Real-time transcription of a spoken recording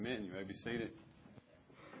Amen. You may be seated.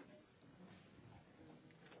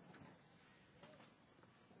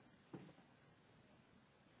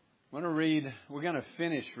 We're going to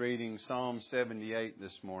finish reading Psalm 78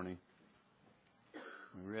 this morning.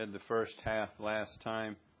 We read the first half last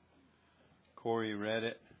time. Corey read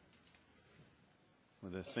it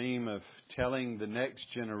with a theme of telling the next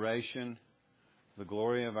generation the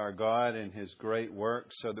glory of our God and His great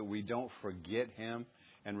works so that we don't forget Him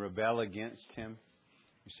and rebel against Him.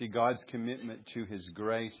 You see God's commitment to His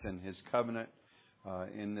grace and His covenant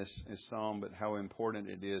in this psalm, but how important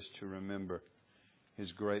it is to remember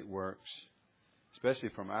His great works, especially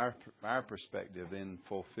from our perspective in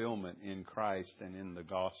fulfillment in Christ and in the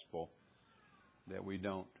gospel, that we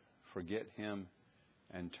don't forget Him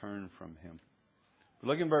and turn from Him.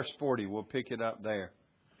 Look in verse 40. We'll pick it up there.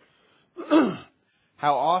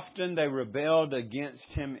 How often they rebelled against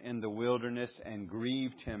Him in the wilderness and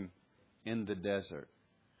grieved Him in the desert.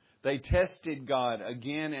 They tested God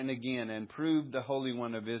again and again and proved the Holy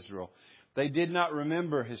One of Israel. They did not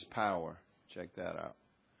remember His power. Check that out.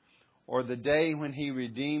 Or the day when He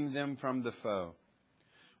redeemed them from the foe.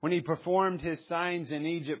 When He performed His signs in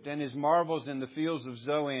Egypt and His marvels in the fields of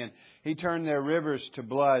Zoan, He turned their rivers to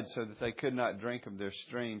blood so that they could not drink of their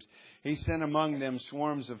streams. He sent among them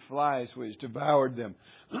swarms of flies which devoured them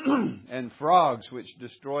and frogs which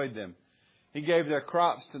destroyed them. He gave their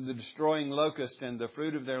crops to the destroying locust and the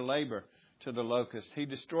fruit of their labor to the locust. He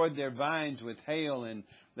destroyed their vines with hail and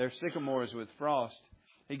their sycamores with frost.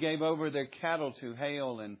 He gave over their cattle to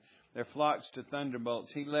hail and their flocks to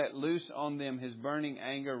thunderbolts. He let loose on them His burning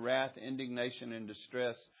anger, wrath, indignation, and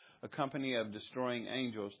distress, a company of destroying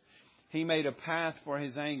angels. He made a path for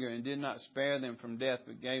His anger and did not spare them from death,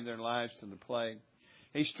 but gave their lives to the plague.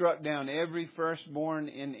 He struck down every firstborn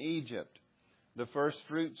in Egypt, the first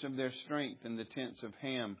fruits of their strength in the tents of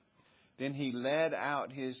Ham. Then He led out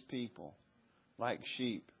His people like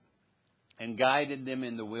sheep and guided them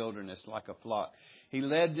in the wilderness like a flock. He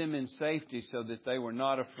led them in safety so that they were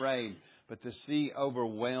not afraid, but the sea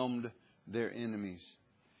overwhelmed their enemies.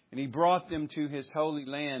 And He brought them to His holy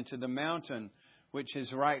land, to the mountain which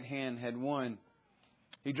His right hand had won.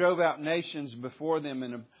 He drove out nations before them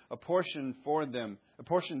and apportioned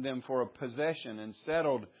them for a possession and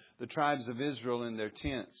settled the tribes of Israel in their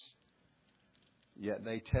tents. Yet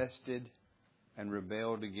they tested and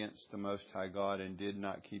rebelled against the Most High God and did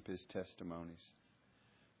not keep His testimonies,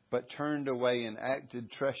 but turned away and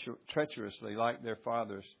acted treacherously like their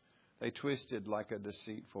fathers. They twisted like a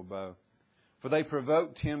deceitful bow. For they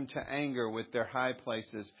provoked Him to anger with their high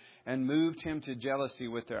places and moved Him to jealousy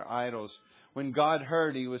with their idols. When God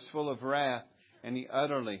heard, He was full of wrath, and He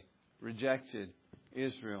utterly rejected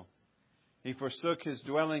Israel. He forsook His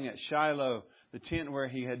dwelling at Shiloh, the tent where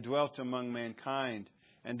He had dwelt among mankind,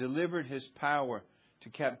 and delivered His power to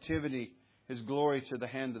captivity, His glory to the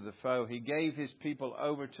hand of the foe. He gave His people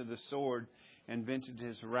over to the sword and vented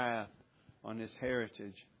His wrath on His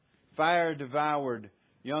heritage. Fire devoured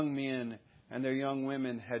young men, and their young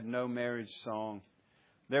women had no marriage song.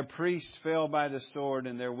 Their priests fell by the sword,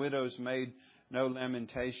 and their widows made no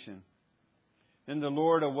lamentation. Then the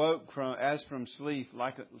Lord awoke as from sleep,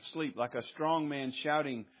 like a strong man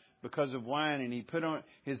shouting because of wine, and He put on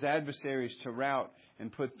His adversaries to rout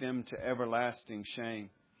and put them to everlasting shame.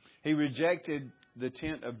 He rejected the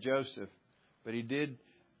tent of Joseph, but He did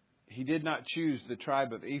not choose the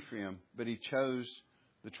tribe of Ephraim, but He chose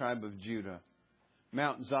the tribe of Judah.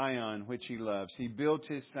 Mount Zion, which He loves. He built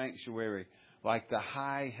His sanctuary like the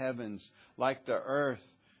high heavens, like the earth,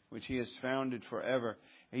 which He has founded forever.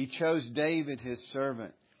 He chose David, His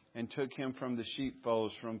servant, and took him from the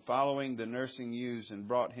sheepfolds, from following the nursing ewes, and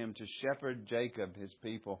brought him to shepherd Jacob, His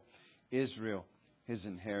people, Israel, His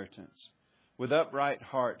inheritance. With upright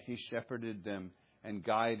heart He shepherded them and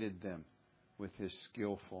guided them with His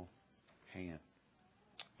skillful hand.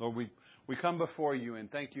 Lord, we come before You and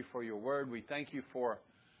thank You for Your word. We thank You for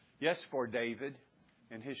David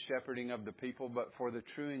and his shepherding of the people, but for the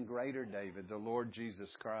true and greater David, the Lord Jesus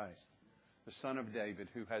Christ, the Son of David,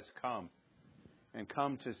 who has come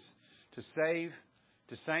to save,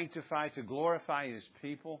 to sanctify, to glorify His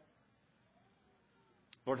people.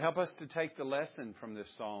 Lord, help us to take the lesson from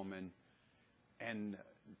this psalm and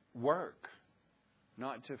work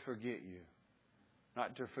not to forget You,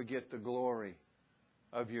 not to forget the glory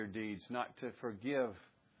of Your deeds, not to forget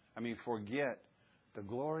the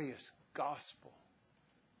glorious gospel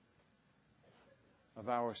of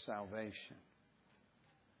our salvation.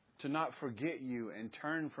 To not forget You and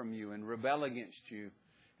turn from You and rebel against You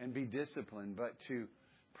and be disciplined, but to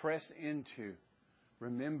press into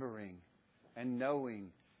remembering and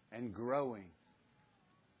knowing and growing,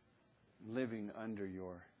 living under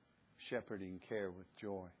Your shepherding care with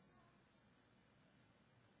joy.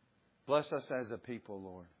 Bless us as a people,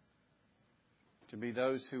 Lord, to be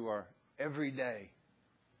those who are every day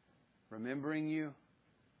remembering You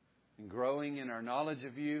and growing in our knowledge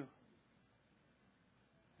of You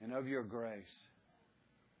and of Your grace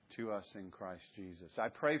to us in Christ Jesus. I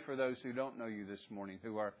pray for those who don't know You this morning,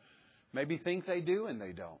 who are maybe think they do and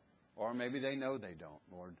they don't, or maybe they know they don't,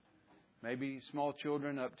 Lord. Maybe small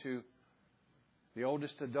children up to the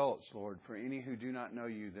oldest adults, Lord, for any who do not know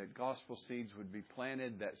You, that gospel seeds would be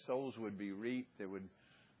planted, that souls would be reaped, there would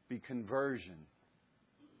be conversion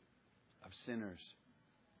of sinners,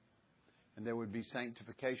 and there would be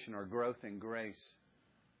sanctification or growth in grace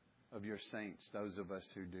of Your saints, those of us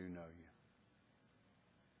who do know You.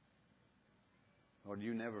 Lord,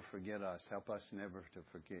 You never forget us. Help us never to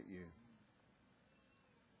forget You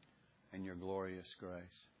and Your glorious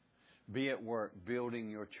grace. Be at work building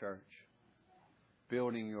Your church,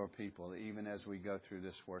 building Your people, even as we go through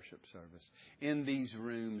this worship service, in these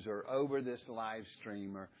rooms or over this live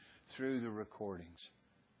stream or through the recordings.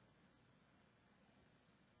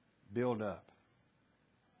 Build up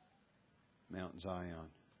Mount Zion,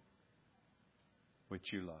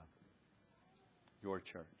 which You love, Your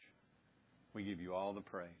church. We give You all the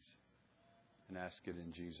praise and ask it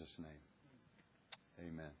in Jesus' name.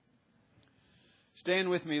 Amen. Stand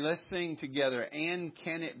with me. Let's sing together. And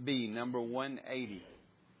Can It Be, number 180.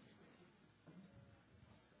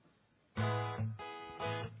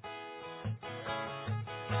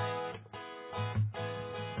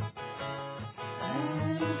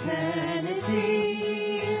 Can it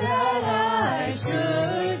be that I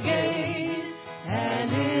should gain an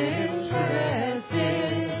interest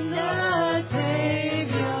in the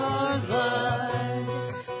Savior's blood?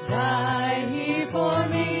 Died He for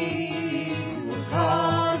me, who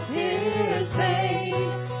caused His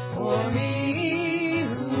pain, for me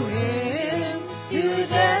who Him to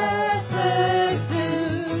death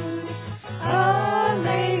pursued.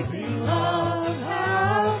 Amazing love,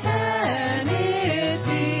 how can it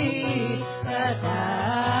be that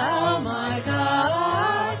Thou, my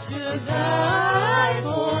God, should die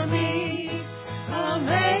for me?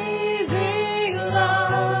 Amazing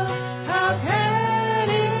love, how can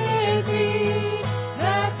it be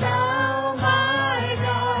that Thou, my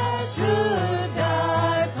God, should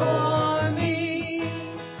die for me?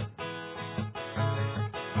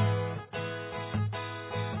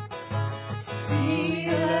 He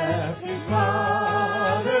left His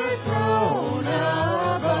Father's throne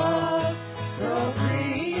above, so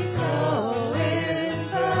free, so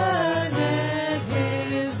infinite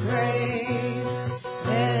His grace,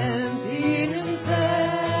 emptied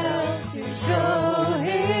Himself to show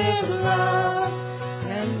His love,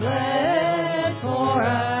 and bled for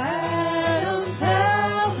Adam's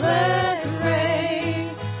helpless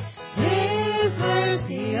race. His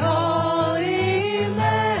mercy all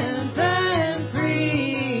immense and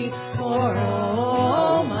free, for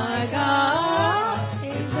oh my God,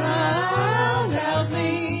 He found out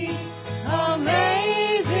me.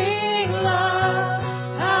 Amazing love,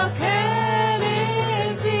 how can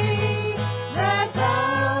it be that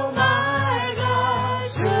Thou, my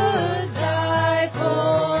God, should die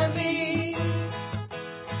for me?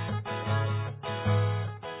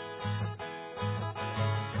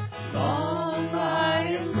 Long my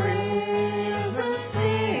imprisoned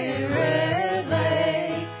spirit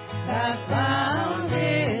lay, that found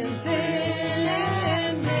in sin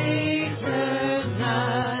and nature's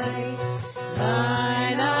night.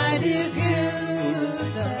 Thine eye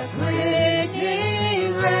diffused a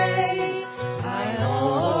quickening ray. I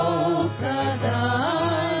hope the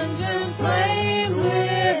dungeon flamed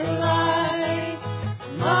with light.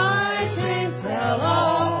 My chains fell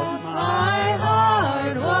off, my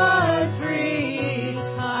heart was free.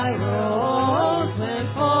 I rose, went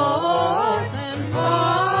forth, and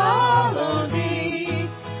followed Thee.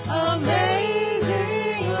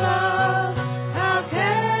 Amazing love, how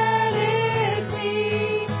can it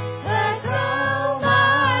be that Thou,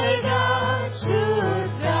 my God,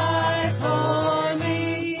 should die for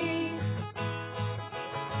me?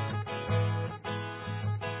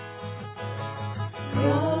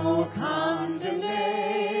 No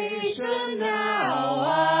condemnation now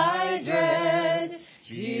I dread.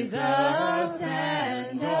 Jesus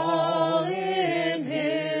and all in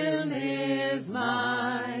Him is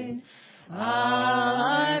mine.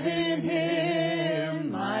 Alive in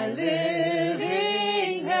Him, my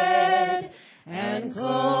living head, and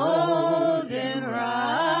clothed in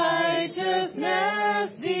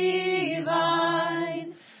righteousness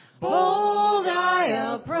divine. Bold I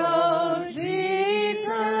approach the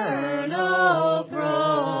eternal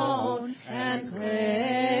throne, and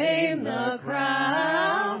claim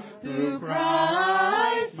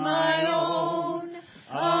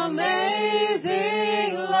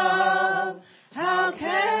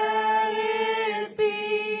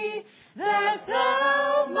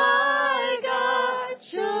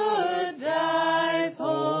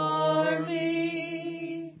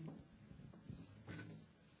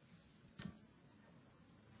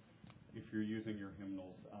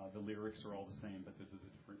lyrics are all the same, but this is a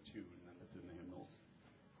different tune than that's in the hymnals.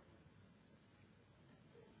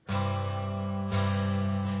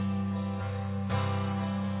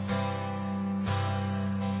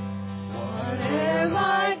 Whatever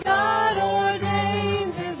my God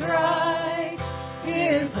ordains is right,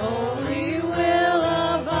 His holy will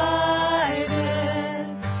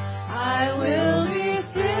abideth. I will be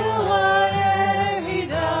still whate'er He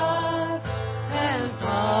does, and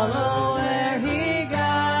follow where He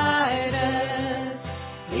guideth.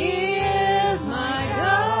 He is my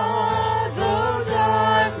God, though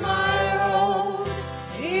dark my road.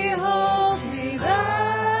 He holds me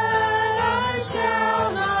that I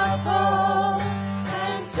shall not fall,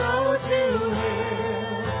 and so to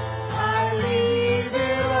Him I leave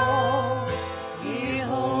it all. He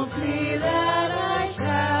holds me that I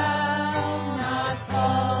shall not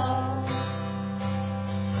fall.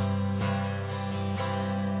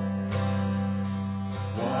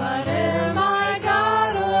 Whatever my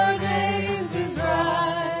God ordains is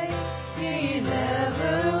right, He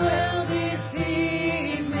never will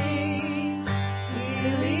defeat me.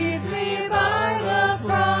 He leads me by the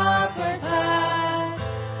proper path.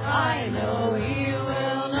 I know He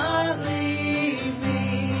will not leave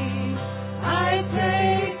me. I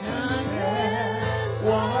take content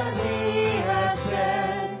what He has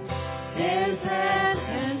said. His hand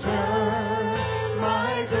can turn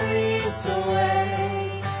my griefs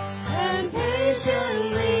away, and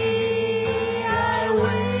patiently I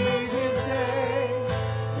wait His day.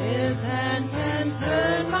 His hand can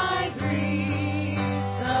turn my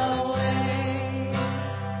griefs away.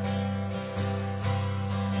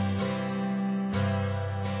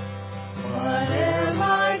 Whatever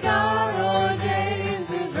my God ordains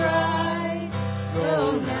is right,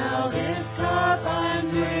 though now this cup I'm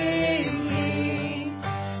drinking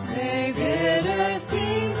may bitter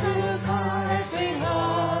seem to cause me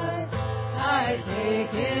heart, I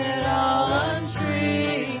take it all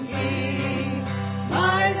unshrinking.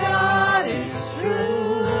 My God is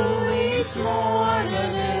true, each morn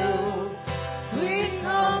anew. Sweet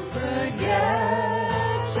comfort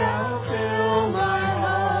yet shall fill my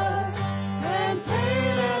heart, and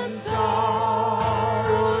pain and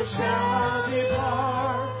sorrow shall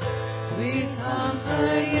depart. Sweet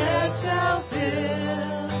comfort yet shall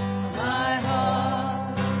fill my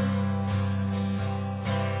heart.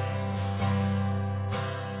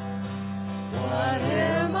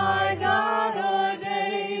 Whatever my God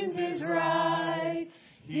ordains is right,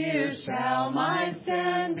 here shall my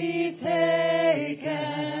stand be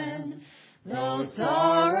taken. Though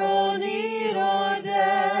sorrow, need, or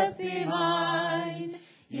death be mine,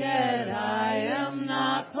 yet I am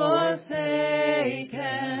not forsaken.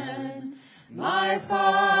 My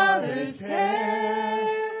Father's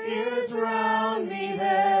care is round me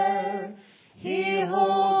there. He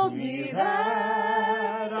holds me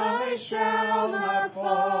that I shall not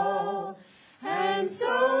fall, and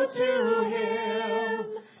so to Him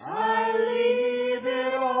I leave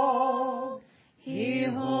it all. He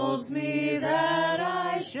holds me that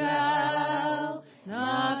I shall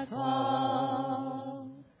not fall.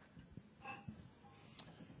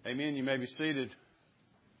 Amen. You may be seated.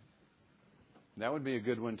 That would be a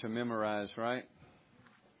good one to memorize, right?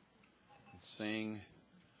 Sing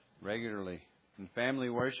regularly in family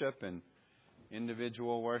worship and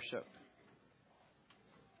individual worship.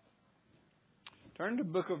 Turn to the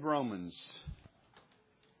book of Romans,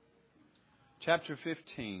 chapter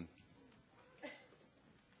 15.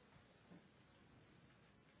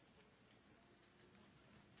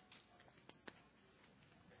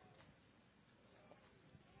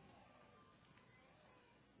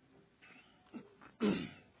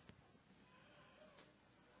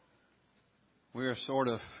 We are sort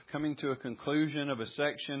of coming to a conclusion of a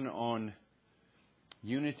section on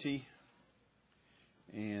unity.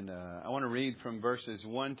 And I want to read from verses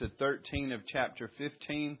 1 to 13 of chapter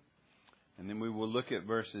 15. And then we will look at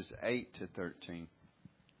verses 8 to 13.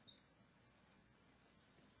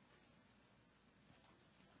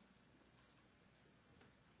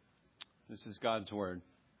 This is God's Word.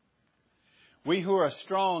 We who are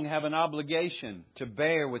strong have an obligation to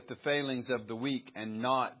bear with the failings of the weak and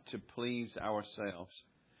not to please ourselves.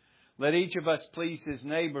 Let each of us please his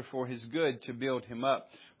neighbor for his good, to build him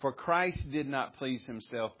up. For Christ did not please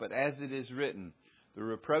Himself, but as it is written, the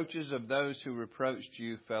reproaches of those who reproached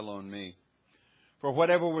you fell on me. For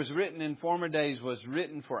whatever was written in former days was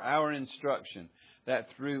written for our instruction, that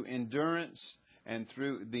through endurance and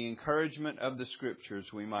through the encouragement of the Scriptures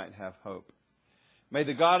we might have hope. May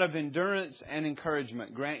the God of endurance and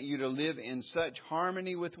encouragement grant you to live in such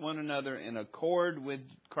harmony with one another in accord with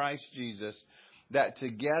Christ Jesus, that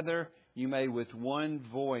together you may with one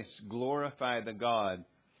voice glorify the God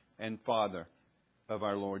and Father of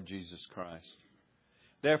our Lord Jesus Christ.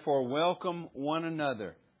 Therefore, welcome one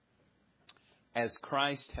another as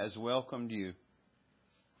Christ has welcomed you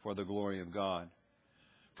for the glory of God.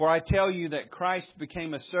 For I tell you that Christ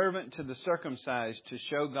became a servant to the circumcised to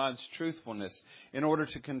show God's truthfulness, in order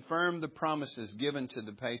to confirm the promises given to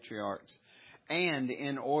the patriarchs, and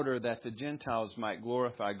in order that the Gentiles might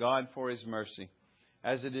glorify God for His mercy,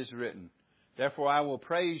 as it is written, Therefore I will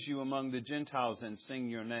praise you among the Gentiles and sing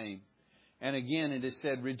your name. And again it is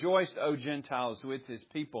said, Rejoice, O Gentiles, with His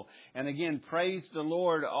people. And again, praise the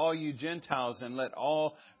Lord, all you Gentiles, and let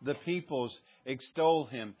all the peoples extol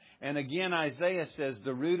Him. And again Isaiah says,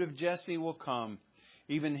 The root of Jesse will come,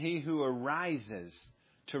 even He who arises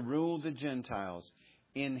to rule the Gentiles.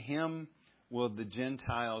 In Him will the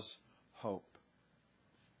Gentiles hope.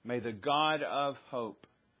 May the God of hope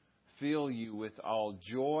fill you with all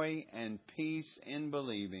joy and peace in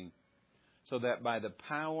believing, so that by the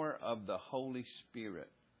power of the Holy Spirit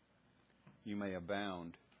you may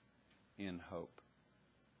abound in hope.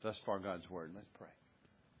 Thus far, God's Word. Let's pray.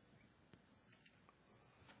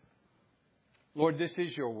 Lord, this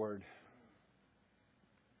is your Word.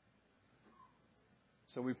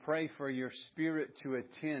 So we pray for your Spirit to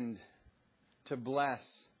attend, to bless,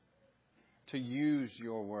 to use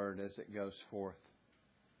your Word as it goes forth,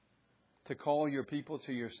 to call your people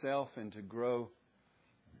to yourself and to grow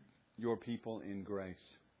your people in grace.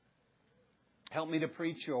 Help me to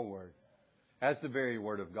preach your Word as the very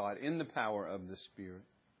Word of God in the power of the Spirit.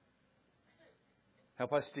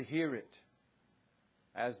 Help us to hear it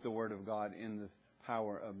as the Word of God in the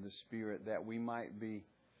power of the Spirit, that we might be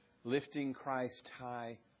lifting Christ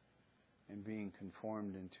high and being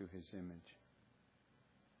conformed into His image.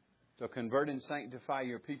 So convert and sanctify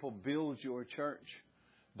your people. Build your church.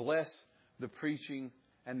 Bless the preaching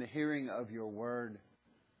and the hearing of your Word.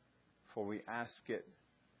 For we ask it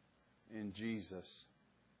in Jesus'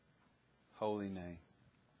 holy name.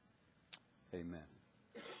 Amen.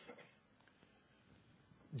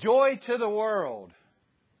 Joy to the world.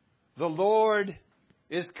 The Lord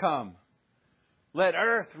is come. Let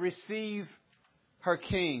earth receive her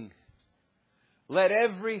King. Let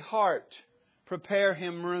every heart prepare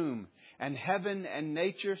Him room. And heaven and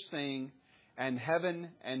nature sing. And heaven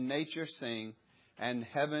and nature sing. And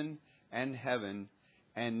heaven and heaven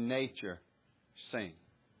and nature sing.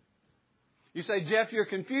 You say, Jeff, you're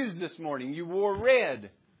confused this morning. You wore red.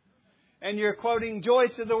 And you're quoting Joy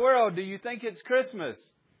to the World. Do you think it's Christmas?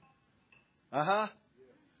 Uh-huh.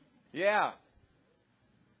 Yeah.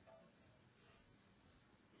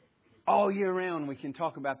 All year round we can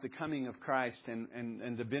talk about the coming of Christ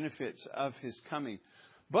and the benefits of His coming.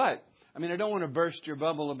 But, I don't want to burst your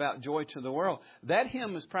bubble about Joy to the World. That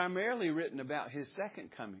hymn was primarily written about His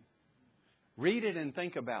second coming. Read it and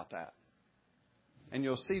think about that. And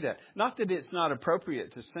you'll see that. Not that it's not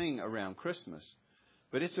appropriate to sing around Christmas,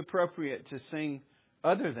 but it's appropriate to sing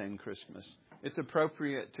other than Christmas. It's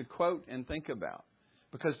appropriate to quote and think about.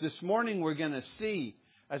 Because this morning we're going to see,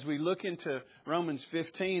 as we look into Romans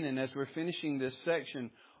 15 and as we're finishing this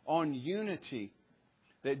section on unity,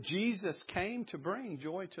 that Jesus came to bring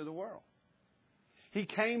joy to the world. He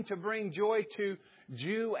came to bring joy to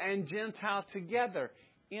Jew and Gentile together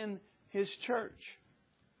in His church.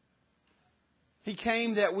 He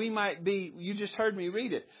came that we might be, you just heard me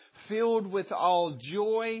read it, filled with all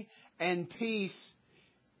joy and peace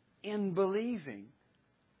in believing.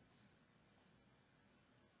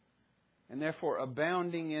 And therefore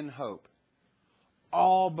abounding in hope.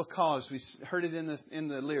 All because, we heard it in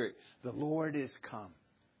the lyric, the Lord is come.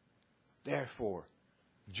 Therefore,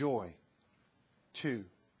 joy to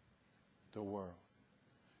the world.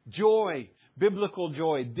 Joy, biblical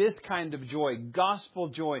joy, this kind of joy, gospel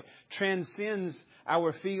joy, transcends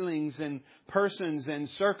our feelings and persons and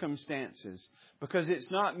circumstances. Because it's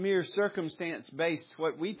not mere circumstance-based,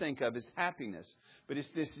 what we think of as happiness. But it's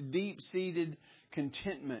this deep-seated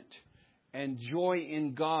contentment and joy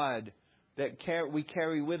in God that we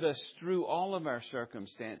carry with us through all of our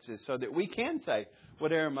circumstances, so that we can say,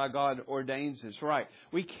 whatever my God ordains is right.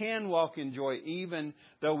 We can walk in joy even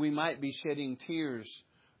though we might be shedding tears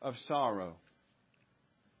of sorrow.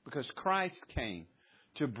 Because Christ came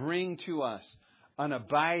to bring to us an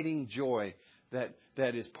abiding joy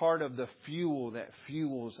that is part of the fuel that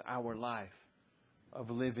fuels our life of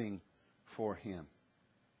living for Him.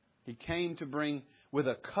 He came to bring, with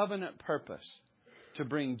a covenant purpose, to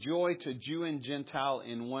bring joy to Jew and Gentile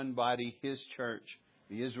in one body, His church,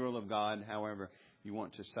 the Israel of God, however you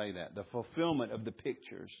want to say that. The fulfillment of the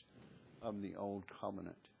pictures of the Old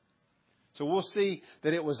Covenant. So we'll see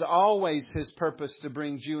that it was always His purpose to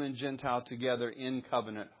bring Jew and Gentile together in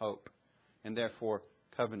covenant hope and therefore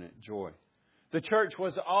covenant joy. The church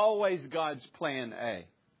was always God's plan A.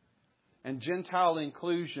 And Gentile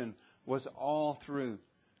inclusion was all through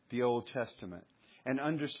the Old Testament. And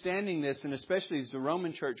understanding this, and especially as the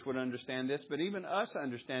Roman church would understand this, but even us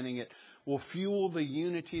understanding it, will fuel the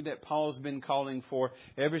unity that Paul's been calling for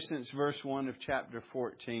ever since verse 1 of chapter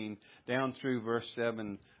 14 down through verse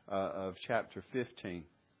 7 of chapter 15.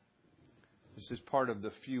 This is part of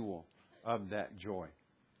the fuel of that joy.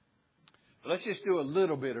 But let's just do a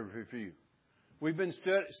little bit of review. We've been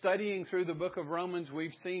studying through the book of Romans.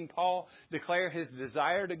 We've seen Paul declare his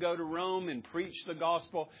desire to go to Rome and preach the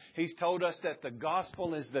gospel. He's told us that the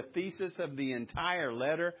gospel is the thesis of the entire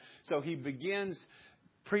letter. So he begins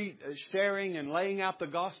sharing and laying out the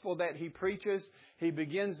gospel that he preaches. He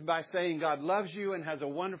begins by saying God loves you and has a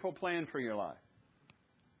wonderful plan for your life.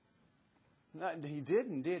 He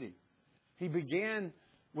didn't, did he? He began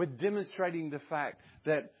with demonstrating the fact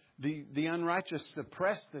that the unrighteous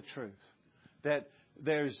suppress the truth. That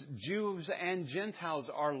there's Jews and Gentiles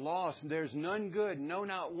are lost. There's none good, no,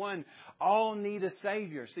 not one. All need a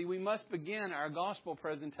Savior. See, we must begin our gospel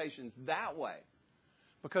presentations that way.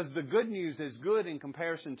 Because the good news is good in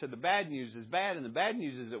comparison to the bad news is bad. And the bad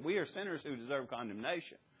news is that we are sinners who deserve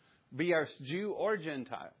condemnation. Be our Jew or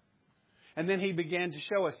Gentile. And then he began to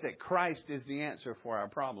show us that Christ is the answer for our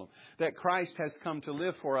problem. That Christ has come to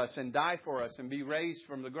live for us and die for us and be raised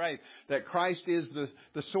from the grave. That Christ is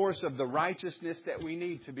the source of the righteousness that we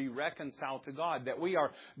need to be reconciled to God. That we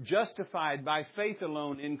are justified by faith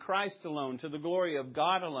alone, in Christ alone, to the glory of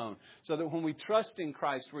God alone. So that when we trust in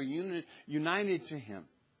Christ, we're united to Him.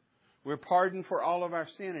 We're pardoned for all of our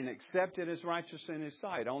sin and accepted as righteous in His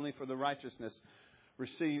sight, only for the righteousness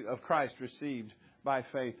of Christ received by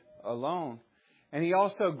faith alone. And He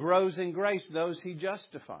also grows in grace those He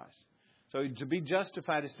justifies. So to be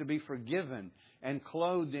justified is to be forgiven and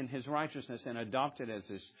clothed in His righteousness and adopted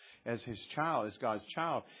as His child, as God's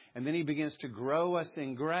child. And then He begins to grow us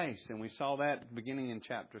in grace. And we saw that beginning in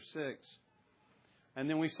chapter 6. And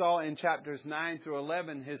then we saw in chapters 9 through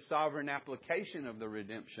 11 His sovereign application of the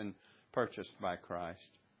redemption purchased by Christ.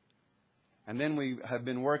 And then we have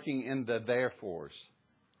been working in the therefores.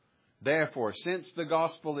 Therefore, since the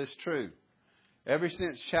gospel is true, ever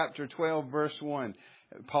since chapter 12, verse 1,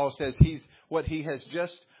 Paul says what he has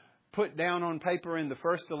just put down on paper in the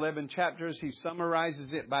first 11 chapters, he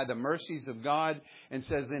summarizes it by the mercies of God and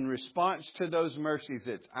says in response to those mercies,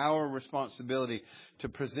 it's our responsibility to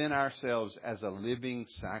present ourselves as a living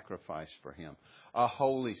sacrifice for Him. A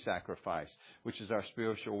holy sacrifice, which is our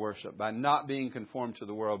spiritual worship, by not being conformed to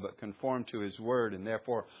the world, but conformed to His Word, and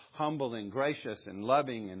therefore humble and gracious and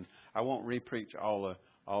loving. And I won't repreach all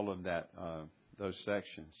of that, those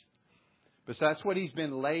sections. But that's what he's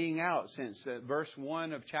been laying out since verse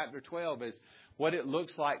 1 of chapter 12 is what it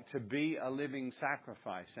looks like to be a living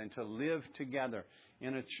sacrifice and to live together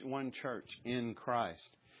in one church in Christ.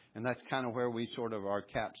 And that's kind of where we sort of are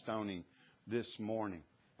capstoning this morning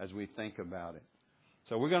as we think about it.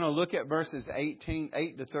 So we're going to look at verses 8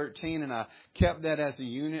 to 13, and I kept that as a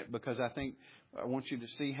unit because I want you to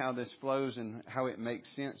see how this flows and how it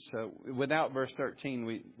makes sense. So without verse 13,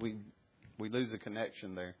 we lose a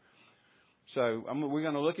connection there. So we're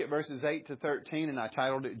going to look at verses 8 to 13, and I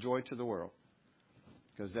titled it Joy to the World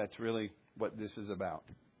because that's really what this is about,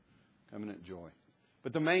 covenant joy.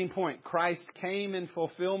 But the main point, Christ came in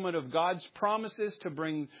fulfillment of God's promises to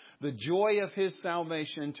bring the joy of His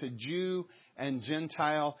salvation to Jew and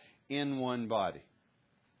Gentile in one body.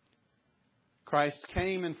 Christ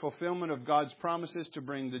came in fulfillment of God's promises to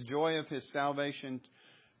bring the joy of His salvation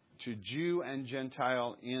to Jew and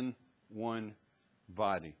Gentile in one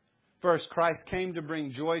body. First, Christ came to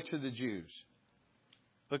bring joy to the Jews.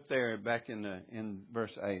 Look there back in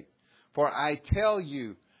verse 8. For I tell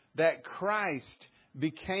you that Christ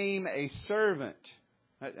became a servant.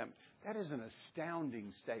 That is an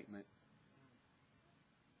astounding statement.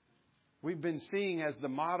 We've been seeing as the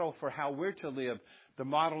model for how we're to live, the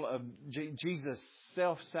model of Jesus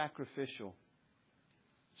self-sacrificial,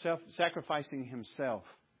 sacrificing Himself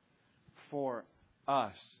for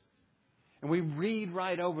us. And we read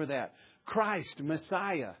right over that. Christ,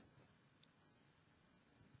 Messiah,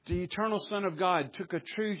 the eternal Son of God, took a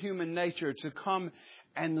true human nature to come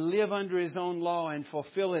and live under His own law and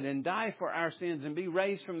fulfill it and die for our sins and be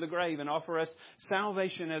raised from the grave and offer us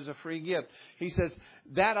salvation as a free gift. He says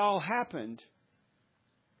that all happened.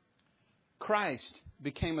 Christ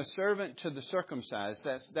became a servant to the circumcised.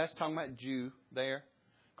 That's talking about Jew there.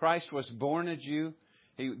 Christ was born a Jew.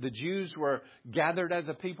 The Jews were gathered as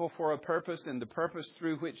a people for a purpose, and the purpose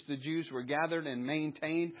through which the Jews were gathered and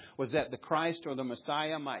maintained was that the Christ or the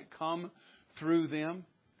Messiah might come through them.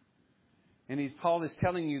 And Paul is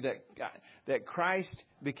telling you that Christ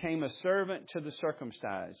became a servant to the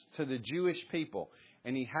circumcised, to the Jewish people,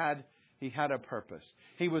 and He had a purpose.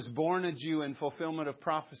 He was born a Jew in fulfillment of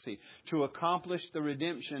prophecy to accomplish the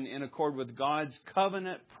redemption in accord with God's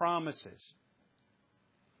covenant promises.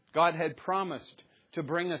 God had promised to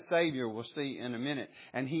bring a Savior, we'll see in a minute.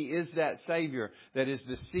 And He is that Savior that is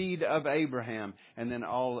the seed of Abraham and then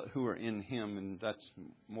all who are in Him. And that's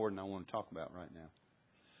more than I want to talk about right now.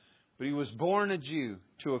 But He was born a Jew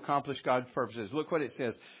to accomplish God's purposes. Look what it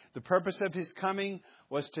says. The purpose of His coming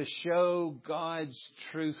was to show God's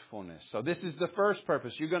truthfulness. So this is the first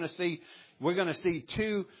purpose. We're going to see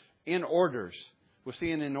two in orders. We'll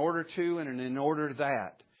see an in order to and an in order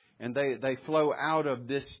that. And they flow out of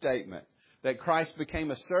this statement. That Christ became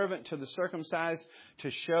a servant to the circumcised to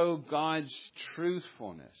show God's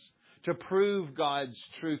truthfulness. To prove God's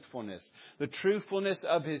truthfulness. The truthfulness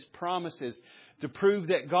of His promises. To prove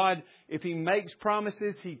that God, if He makes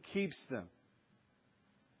promises, He keeps them.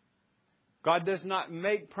 God does not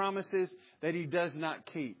make promises that He does not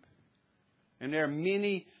keep. And there are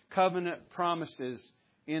many covenant promises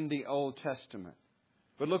in the Old Testament.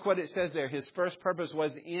 But look what it says there. His first purpose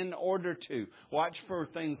was in order to. Watch for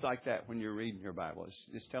things like that when you're reading your Bible.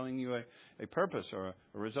 It's telling you a purpose or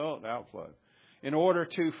a result, outflow. In order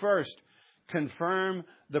to first confirm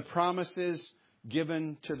the promises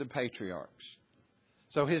given to the patriarchs.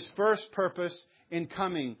 So His first purpose in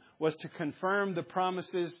coming was to confirm the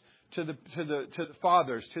promises to the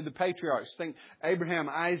fathers, to the patriarchs. Think Abraham,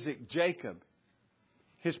 Isaac, Jacob.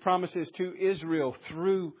 His promises to Israel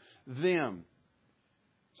through them.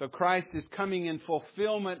 So Christ is coming in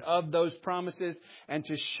fulfillment of those promises and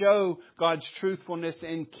to show God's truthfulness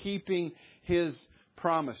in keeping His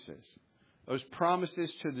promises. Those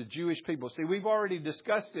promises to the Jewish people. See, we've already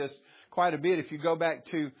discussed this quite a bit. If you go back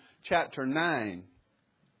to chapter 9,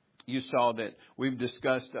 you saw that we've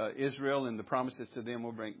discussed Israel and the promises to them.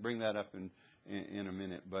 We'll bring that up in a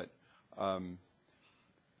minute. But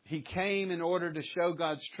He came in order to show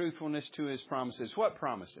God's truthfulness to His promises. What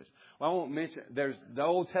promises? Well, I won't mention. The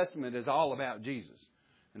Old Testament is all about Jesus,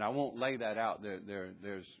 and I won't lay that out.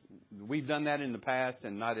 We've done that in the past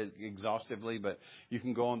and not exhaustively, but you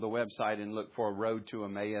can go on the website and look for a Road to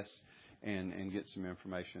Emmaus and get some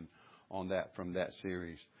information on that from that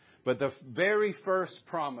series. But the very first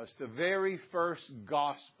promise, the very first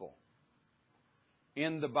gospel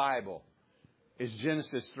in the Bible is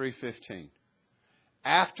Genesis 3:15.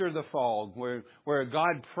 After the fall, where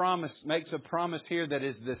God makes a promise here that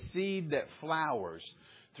is the seed that flowers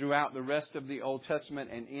throughout the rest of the Old Testament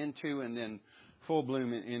and into and then full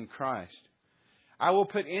bloom in Christ. I will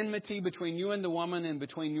put enmity between you and the woman and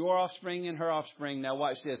between your offspring and her offspring. Now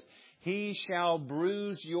watch this. He shall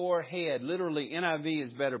bruise your head. Literally, NIV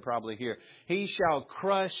is better probably here. He shall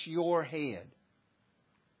crush your head.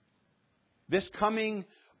 This coming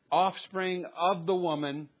offspring of the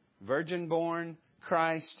woman, virgin born,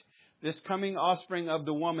 Christ, this coming offspring of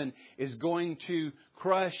the woman is going to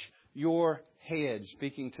crush your head,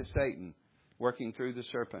 speaking to Satan, working through the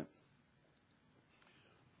serpent.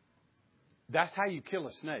 That's how you kill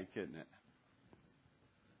a snake, isn't it?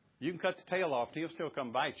 You can cut the tail off and he'll still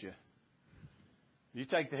come bite you. You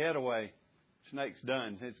take the head away, snake's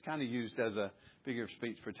done. It's kind of used as a figure of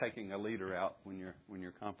speech for taking a leader out when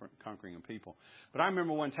you're conquering a people. But I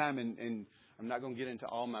remember one time, and I'm not going to get into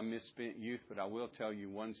all my misspent youth, but I will tell you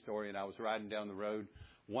one story. And I was riding down the road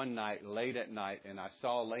one night, late at night, and I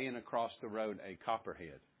saw laying across the road a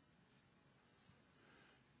copperhead.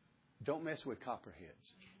 Don't mess with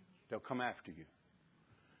copperheads. They'll come after you.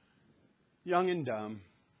 Young and dumb.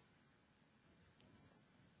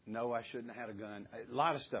 No, I shouldn't have had a gun. A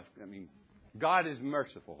lot of stuff. I mean, God is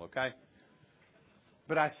merciful, okay?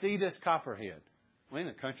 But I see this copperhead. Well, in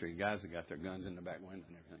the country, guys have got their guns in the back window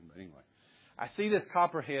and everything. But anyway, I see this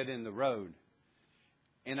copperhead in the road.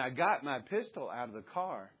 And I got my pistol out of the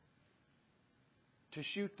car to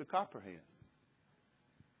shoot the copperhead.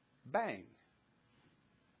 Bang.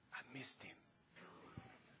 I missed him.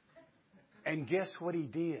 And guess what he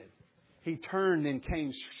did? He turned and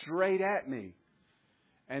came straight at me.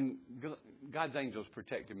 And God's angels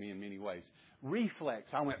protected me in many ways. Reflex.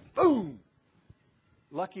 I went, boom.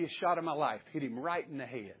 Luckiest shot of my life. Hit him right in the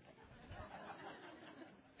head.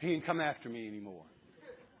 He didn't come after me anymore.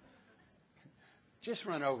 Just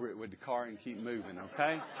run over it with the car and keep moving,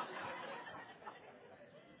 okay?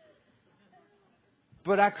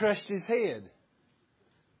 But I crushed his head.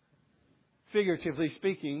 Figuratively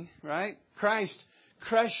speaking, right? Christ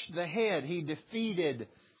crushed the head. He defeated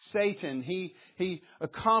Satan. He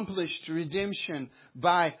accomplished redemption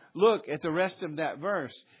by, look at the rest of that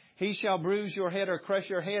verse. He shall bruise your head or crush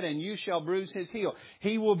your head, and you shall bruise his heel.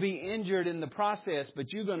 He will be injured in the process,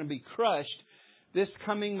 but you're going to be crushed. This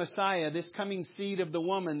coming Messiah, this coming seed of the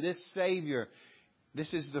woman, this Savior,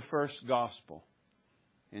 this is the first gospel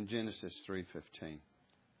in Genesis 3:15.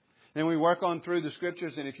 Then we work on through the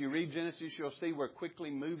Scriptures, and if you read Genesis, you'll see we're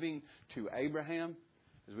quickly moving to Abraham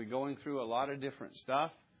as we're going through a lot of different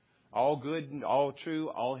stuff. All good and all true,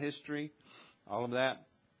 all history, all of that.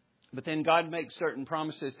 But then God makes certain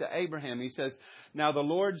promises to Abraham. He says, now the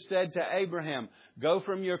Lord said to Abraham, go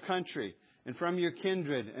from your country and from your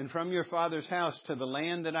kindred and from your father's house to the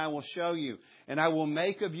land that I will show you. And I will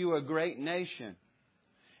make of you a great nation.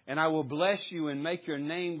 And I will bless you and make your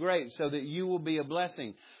name great so that you will be a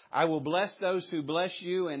blessing. I will bless those who bless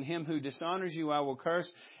you, and him who dishonors you I will curse.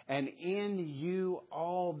 And in you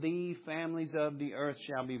all the families of the earth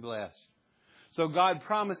shall be blessed. So God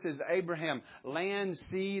promises Abraham land,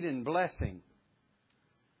 seed, and blessing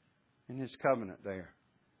in His covenant there.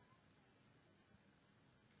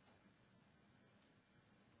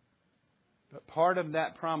 But part of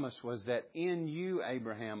that promise was that in you,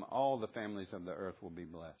 Abraham, all the families of the earth will be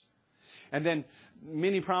blessed. And then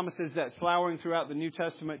many promises that's flowering throughout the New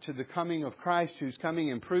Testament to the coming of Christ, who's coming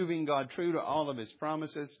and proving God true to all of His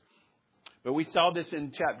promises. But we saw this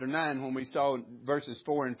in chapter 9 when we saw verses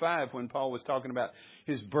 4 and 5 when Paul was talking about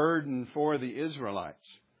his burden for the Israelites.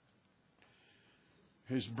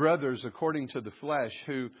 His brothers, according to the flesh,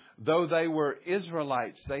 who, though they were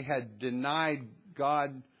Israelites, they had denied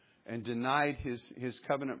God and denied His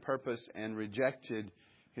covenant purpose and rejected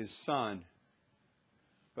His Son.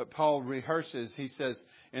 But Paul rehearses, he says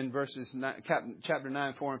in chapter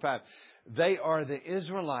 9, 4 and 5, they are the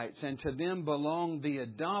Israelites, and to them belong the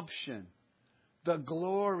adoption, the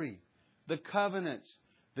glory, the covenants,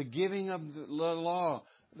 the giving of the law,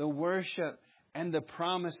 the worship, and the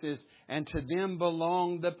promises. And to them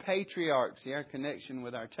belong the patriarchs, our connection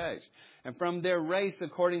with our text. And from their race,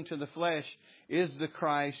 according to the flesh, is the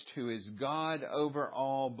Christ, who is God over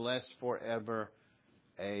all, blessed forever.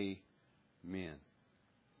 Amen.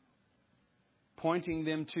 Pointing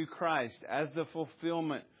them to Christ as the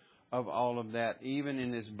fulfillment of all of that, even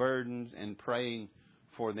in His burdens, and praying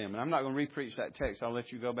for them. And I'm not going to re-preach that text. I'll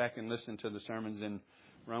let you go back and listen to the sermons in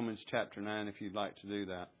Romans chapter 9 if you'd like to do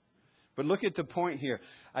that. But look at the point here.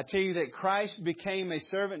 I tell you that Christ became a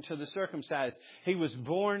servant to the circumcised. He was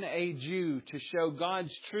born a Jew to show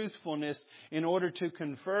God's truthfulness in order to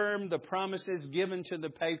confirm the promises given to the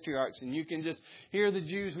patriarchs. And you can just hear the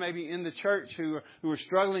Jews maybe in the church who are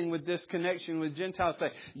struggling with this connection with Gentiles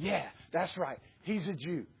say, yeah, that's right. He's a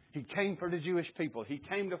Jew. He came for the Jewish people. He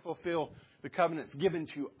came to fulfill the covenants given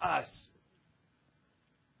to us.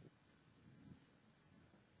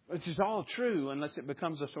 Which is all true unless it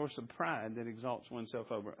becomes a source of pride that exalts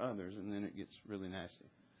oneself over others, and then it gets really nasty.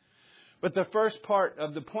 But the first part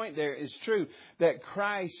of the point there is true, that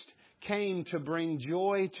Christ came to bring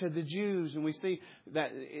joy to the Jews. And we see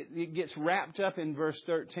that it gets wrapped up in verse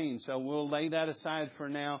 13. So we'll lay that aside for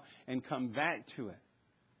now and come back to it.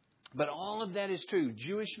 But all of that is true.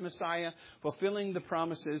 Jewish Messiah fulfilling the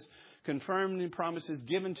promises, confirming the promises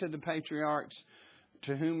given to the patriarchs,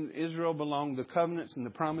 to whom Israel belonged, the covenants and the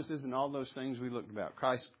promises and all those things we looked about.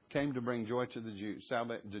 Christ came to bring joy to the Jews,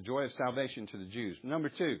 the joy of salvation to the Jews. Number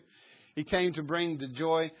two, He came to bring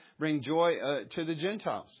joy to the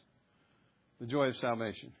Gentiles, the joy of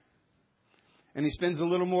salvation. And He spends a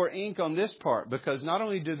little more ink on this part, because not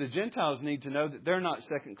only do the Gentiles need to know that they're not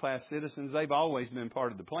second-class citizens, they've always been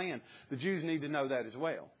part of the plan. The Jews need to know that as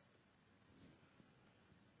well.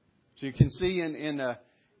 So you can see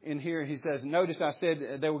in here, he says, notice I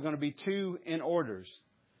said there were going to be two in orders.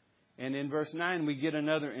 And in verse 9, we get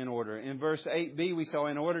another in order. In verse 8b, we saw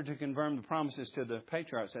in order to confirm the promises to the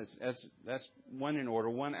patriarchs. That's one in order,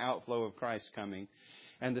 one outflow of Christ's coming.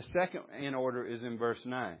 And the second in order is in verse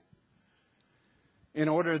 9. In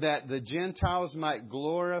order that the Gentiles might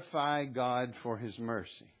glorify God for His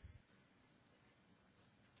mercy.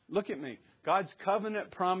 Look at me. God's covenant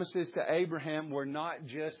promises to Abraham were not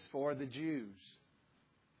just for the Jews.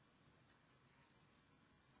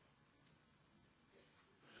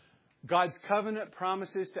 God's covenant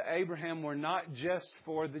promises to Abraham were not just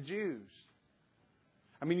for the Jews.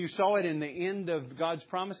 I mean, you saw it in the end of God's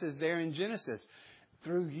promises there in Genesis.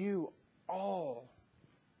 Through you, all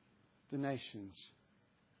the nations,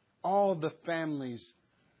 all the families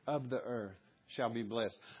of the earth shall be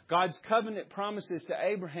blessed. God's covenant promises to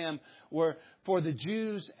Abraham were for the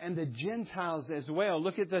Jews and the Gentiles as well.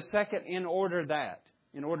 Look at the second in order that.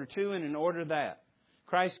 In order to and in order that.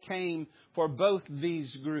 Christ came for both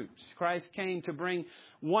these groups. Christ came to bring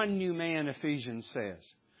one new man, Ephesians says.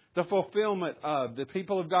 The fulfillment of the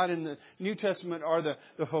people of God in the New Testament are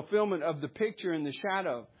the fulfillment of the picture and the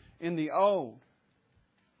shadow in the Old,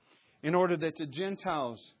 in order that the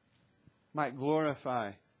Gentiles might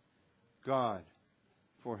glorify God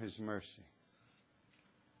for His mercy.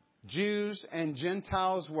 Jews and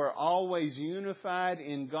Gentiles were always unified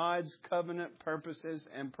in God's covenant purposes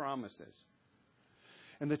and promises.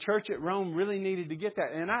 And the church at Rome really needed to get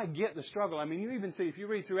that. And I get the struggle. I mean, you even see, if you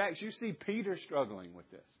read through Acts, you see Peter struggling with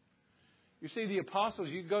this. You see the apostles.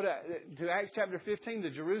 You go to Acts chapter 15,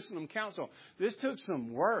 the Jerusalem Council. This took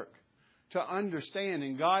some work to understand.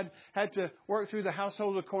 And God had to work through the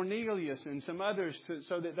household of Cornelius and some others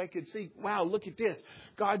so that they could see, wow, look at this.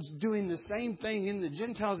 God's doing the same thing in the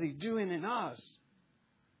Gentiles He's doing in us.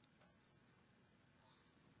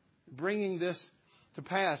 Bringing this to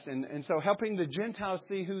pass. And so helping the Gentiles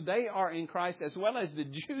see who they are in Christ, as well as the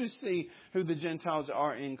Jews see who the Gentiles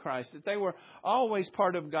are in Christ. That they were always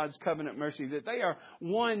part of God's covenant mercy. That they are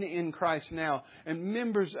one in Christ now and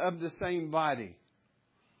members of the same body.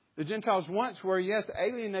 The Gentiles once were, yes,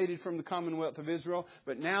 alienated from the commonwealth of Israel,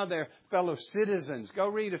 but now they're fellow citizens. Go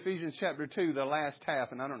read Ephesians chapter 2, the last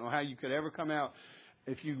half, and I don't know how you could ever come out,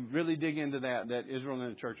 if you really dig into that Israel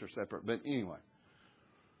and the church are separate. But anyway,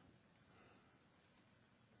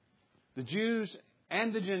 the Jews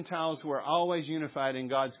and the Gentiles were always unified in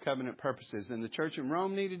God's covenant purposes, and the church in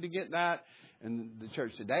Rome needed to get that. And the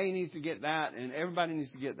church today needs to get that, and everybody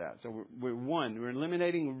needs to get that. So we're one. We're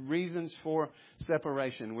eliminating reasons for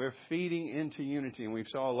separation. We're feeding into unity, and we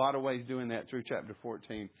saw a lot of ways doing that through chapter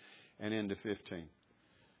 14 and into 15.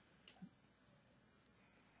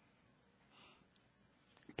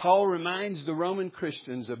 Paul reminds the Roman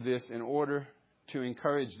Christians of this in order to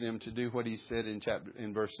encourage them to do what he said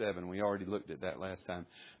in verse 7. We already looked at that last time.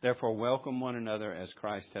 Therefore, welcome one another as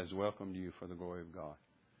Christ has welcomed you for the glory of God.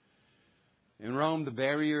 In Rome, the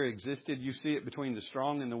barrier existed. You see it between the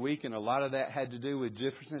strong and the weak, and a lot of that had to do with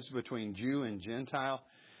differences between Jew and Gentile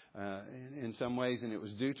in some ways, and it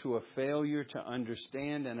was due to a failure to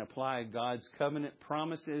understand and apply God's covenant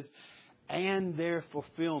promises and their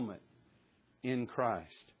fulfillment in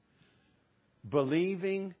Christ.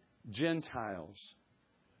 Believing Gentiles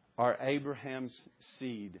are Abraham's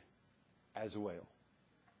seed as well.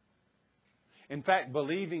 In fact,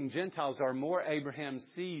 believing Gentiles are more Abraham's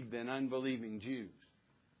seed than unbelieving Jews.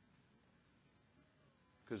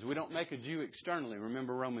 Because we don't make a Jew externally.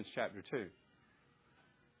 Remember Romans chapter 2.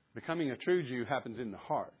 Becoming a true Jew happens in the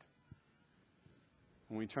heart.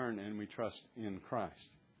 When we turn and we trust in Christ.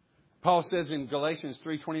 Paul says in Galatians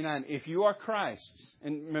 3:29, if you are Christ's,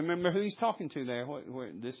 and remember who he's talking to there.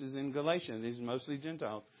 This is in Galatians. These are mostly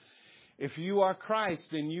Gentiles. If you are Christ,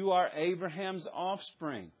 then you are Abraham's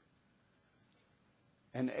offspring.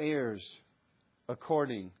 And heirs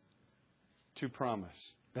according to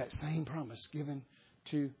promise. That same promise given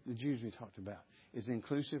to the Jews we talked about is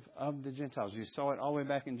inclusive of the Gentiles. You saw it all the way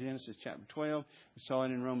back in Genesis chapter 12. We saw it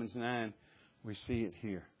in Romans 9. We see it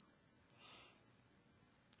here.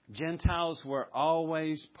 Gentiles were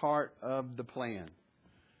always part of the plan.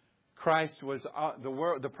 Christ was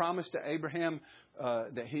the promise to Abraham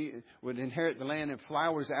that he would inherit the land and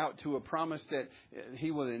flowers out to a promise that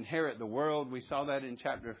he would inherit the world. We saw that in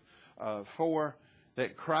chapter 4,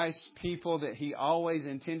 that Christ's people that he always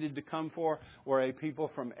intended to come for were a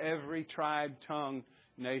people from every tribe, tongue,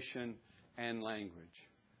 nation, and language.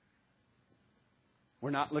 We're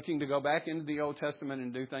not looking to go back into the Old Testament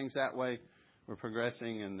and do things that way. We're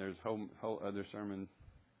progressing, and there's a whole other sermon,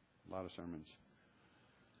 a lot of sermons.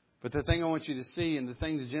 But the thing I want you to see, and the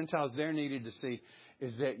thing the Gentiles there needed to see,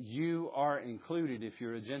 is that you are included if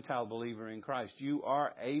you're a Gentile believer in Christ. You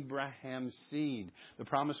are Abraham's seed. The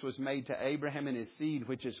promise was made to Abraham and his seed,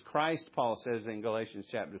 which is Christ, Paul says in Galatians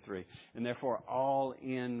chapter 3. And therefore, all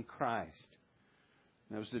in Christ.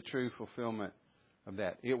 And that was the true fulfillment of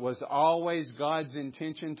that. It was always God's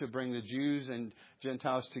intention to bring the Jews and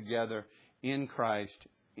Gentiles together in Christ,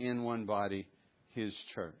 in one body, His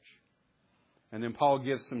church. And then Paul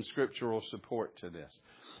gives some scriptural support to this.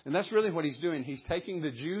 And that's really what he's doing. He's taking the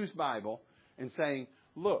Jews' Bible and saying,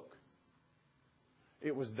 look,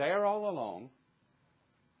 it was there all along.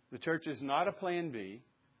 The church is not a plan B.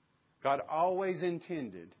 God always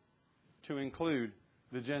intended to include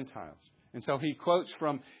the Gentiles. And so he quotes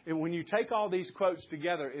from, and when you take all these quotes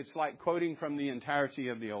together, it's like quoting from the entirety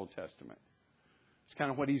of the Old Testament. It's kind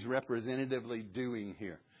of what he's representatively doing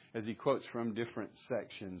here as he quotes from different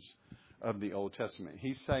sections of the Old Testament.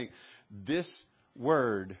 He's saying this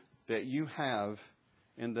word that you have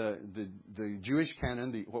in the Jewish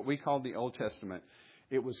canon, what we call the Old Testament,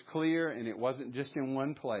 It was clear, and it wasn't just in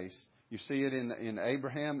one place. You see it in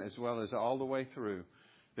Abraham as well as all the way through,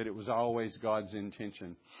 that it was always God's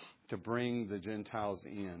intention to bring the Gentiles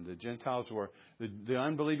in. The Gentiles were, the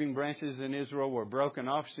unbelieving branches in Israel were broken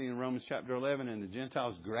off, see in Romans chapter 11, and the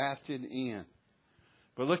Gentiles grafted in.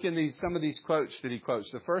 But look in some of these quotes that he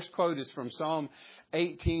quotes. The first quote is from Psalm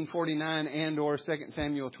 18:49 and or 2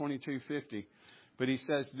 Samuel 22:50. But he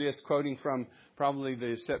says this, quoting from probably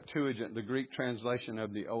the Septuagint, the Greek translation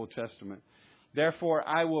of the Old Testament. Therefore,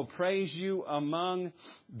 I will praise you among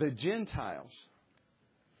the Gentiles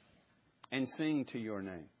and sing to your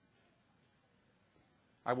name.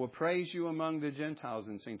 I will praise you among the Gentiles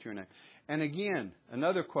and sing to your name. And again,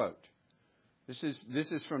 another quote. This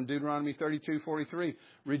is from Deuteronomy 32:43.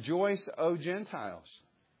 Rejoice, O Gentiles,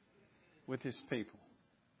 with his people.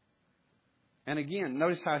 And again,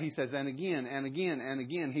 notice how he says, and again, and again, and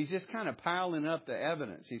again. He's just kind of piling up the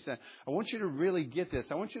evidence. He said, I want you to really get this.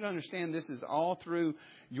 I want you to understand this is all through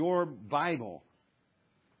your Bible.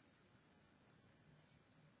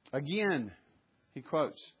 Again, he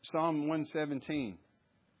quotes Psalm 117.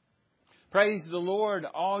 Praise the Lord,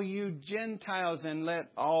 all you Gentiles, and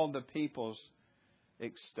let all the peoples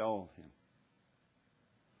extol him.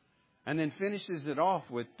 And then finishes it off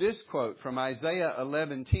with this quote from Isaiah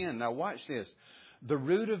 11:10. Now watch this. The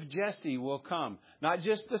root of Jesse will come. Not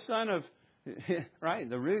just the son of, right,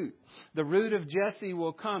 the root. The root of Jesse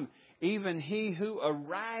will come. Even he who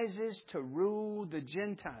arises to rule the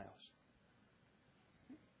Gentiles.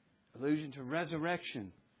 Allusion to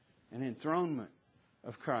resurrection and enthronement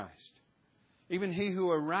of Christ. Even he who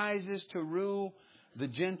arises to rule the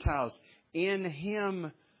Gentiles. In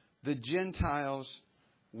him the Gentiles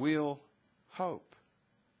will hope.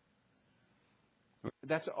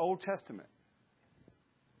 That's Old Testament.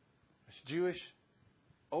 It's Jewish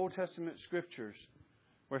Old Testament scriptures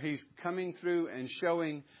where he's coming through and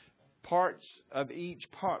showing parts of each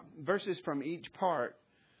part, verses from each part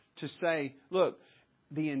to say, look,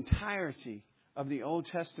 the entirety of the Old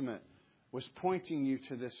Testament was pointing you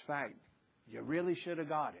to this fact. You really should have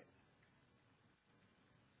got it.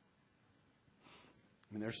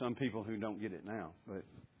 I mean, there's some people who don't get it now, but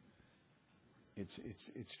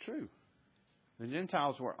it's true. The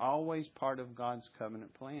Gentiles were always part of God's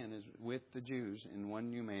covenant plan with the Jews in one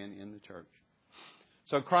new man in the church.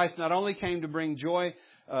 So Christ not only came to bring joy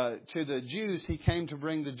to the Jews, he came to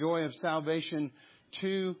bring the joy of salvation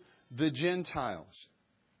to the Gentiles.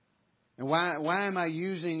 And why am I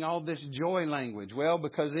using all this joy language? Well,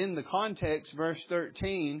 because in the context, verse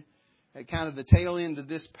 13, at kind of the tail end of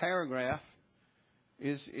this paragraph,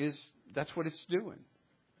 that's what it's doing.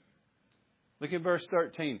 Look at verse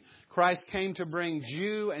 13. Christ came to bring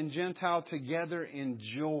Jew and Gentile together in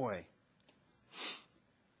joy.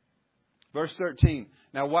 Verse 13.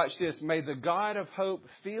 Now watch this. May the God of hope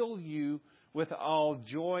fill you with all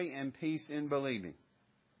joy and peace in believing.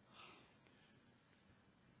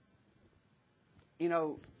 You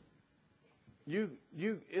know,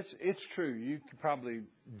 it's true. You could probably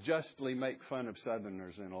justly make fun of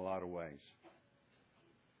Southerners in a lot of ways.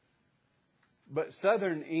 But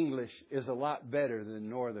Southern English is a lot better than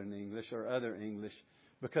Northern English or other English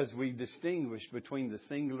because we distinguish between the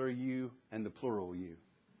singular you and the plural you.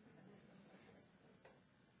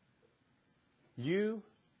 You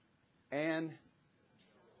and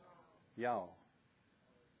y'all.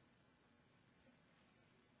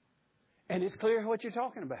 And it's clear what you're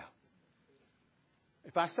talking about.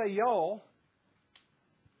 If I say y'all,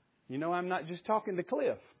 you know I'm not just talking to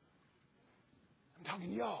Cliff. I'm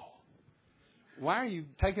talking y'all. Why are you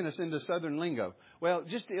taking us into Southern lingo? Well,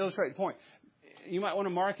 just to illustrate the point, you might want to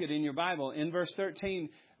mark it in your Bible. In verse 13,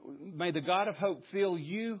 may the God of hope fill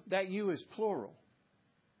you. That you is plural,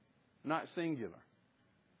 not singular.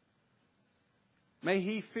 May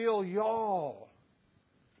he fill y'all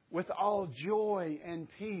with all joy and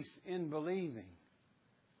peace in believing.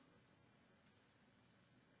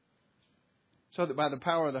 So that by the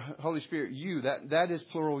power of the Holy Spirit, you, that is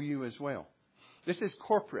plural you as well. This is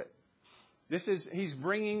corporate. He's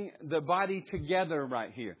bringing the body together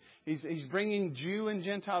right here. He's bringing Jew and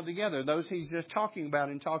Gentile together, those he's just talking about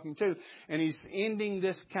and talking to. And he's ending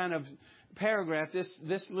this kind of paragraph,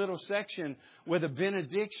 this little section with a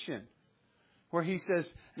benediction where he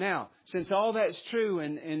says, now, since all that's true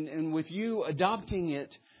and with you adopting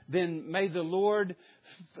it, then may the Lord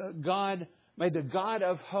God, may the God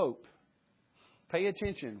of hope, pay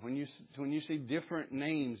attention when you see different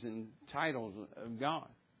names and titles of God.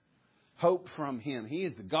 Hope from him. He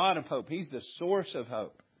is the God of hope. He's the source of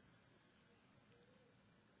hope.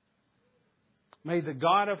 May the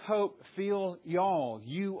God of hope fill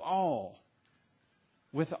you all,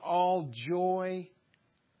 with all joy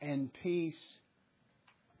and peace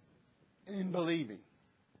in believing.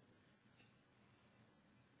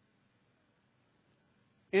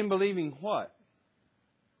 In believing what?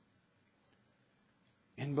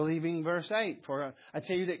 In believing verse 8. For I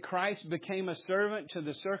tell you that Christ became a servant to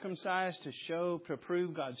the circumcised to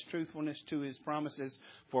prove God's truthfulness to His promises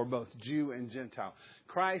for both Jew and Gentile.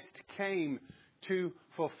 Christ came to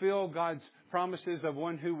fulfill God's promises of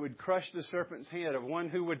one who would crush the serpent's head, of one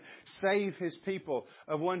who would save His people,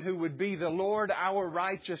 of one who would be the Lord our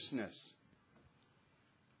righteousness.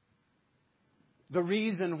 The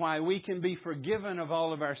reason why we can be forgiven of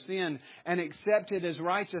all of our sin and accepted as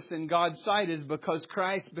righteous in God's sight is because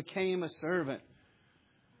Christ became a servant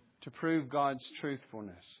to prove God's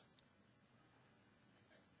truthfulness.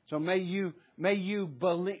 So may you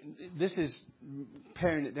believe, this is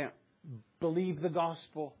paring it down, believe the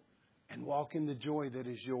gospel and walk in the joy that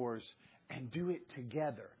is yours and do it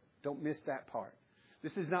together. Don't miss that part.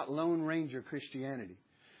 This is not Lone Ranger Christianity.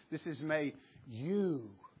 This is may you,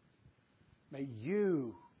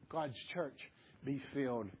 God's church, be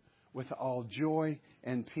filled with all joy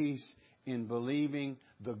and peace in believing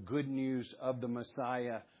the good news of the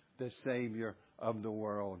Messiah, the Savior of the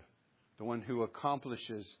world, the one who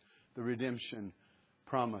accomplishes the redemption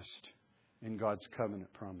promised in God's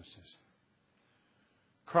covenant promises.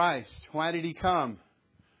 Christ, why did He come?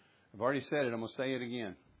 I've already said it. I'm going to say it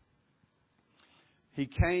again. He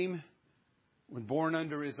came, was born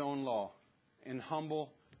under His own law, in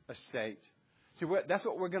humble estate. See, that's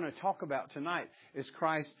what we're going to talk about tonight, is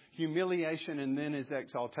Christ's humiliation and then His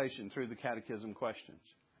exaltation through the catechism questions.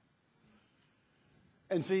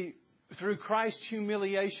 And see, through Christ's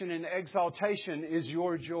humiliation and exaltation is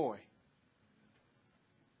your joy,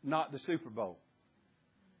 not the Super Bowl.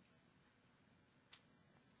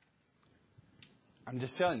 I'm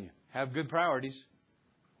just telling you, have good priorities.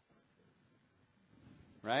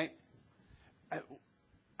 Right?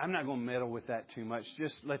 I'm not going to meddle with that too much.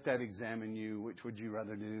 Just let that examine you. Which would you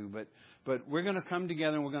rather do? But we're going to come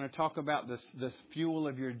together and we're going to talk about this fuel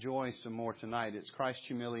of your joy some more tonight. It's Christ's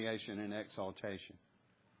humiliation and exaltation.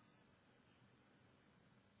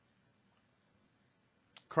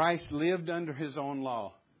 Christ lived under His own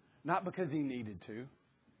law. Not because He needed to,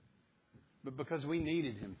 but because we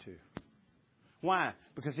needed Him to. Why?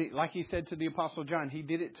 Because like He said to the Apostle John, He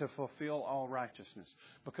did it to fulfill all righteousness.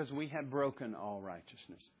 Because we had broken all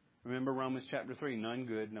righteousness. Remember Romans chapter 3, none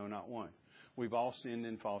good, no, not one. We've all sinned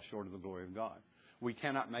and fall short of the glory of God. We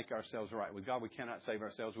cannot make ourselves right with God. We cannot save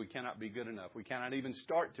ourselves. We cannot be good enough. We cannot even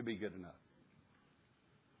start to be good enough.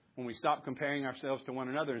 When we stop comparing ourselves to one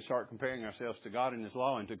another and start comparing ourselves to God and His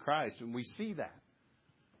law and to Christ, and we see that.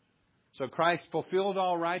 So Christ fulfilled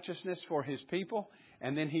all righteousness for His people.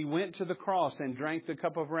 And then He went to the cross and drank the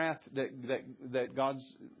cup of wrath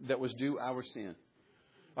that was due our sin.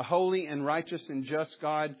 A holy and righteous and just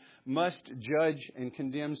God must judge and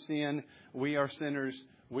condemn sin. We are sinners.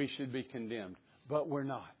 We should be condemned. But we're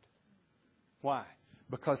not. Why?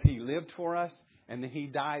 Because He lived for us and then He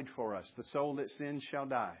died for us. The soul that sins shall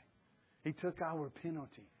die. He took our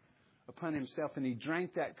penalty upon Himself and He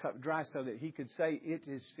drank that cup dry so that He could say, "It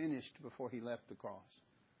is finished," before He left the cross.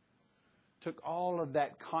 Took all of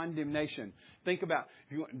that condemnation. Think about,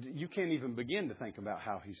 you can't even begin to think about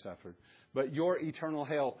how He suffered. But your eternal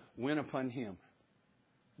hell went upon Him.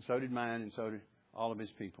 And so did mine, and so did all of His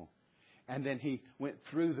people. And then He went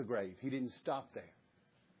through the grave. He didn't stop there.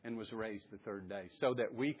 And was raised the third day. So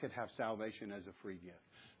that we could have salvation as a free gift.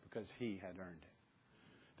 Because He had earned it.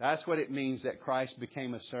 That's what it means that Christ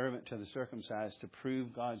became a servant to the circumcised to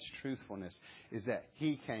prove God's truthfulness. Is that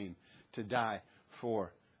He came to die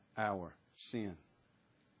for our sin.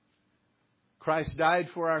 Christ died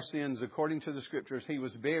for our sins according to the Scriptures. He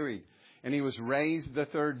was buried and He was raised the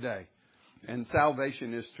third day. And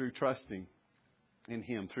salvation is through trusting in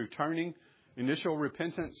Him, through turning, initial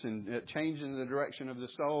repentance and change in the direction of the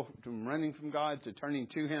soul, from running from God to turning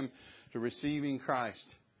to Him, to receiving Christ.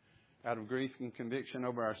 Out of grief and conviction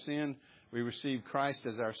over our sin, we receive Christ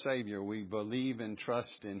as our Savior. We believe and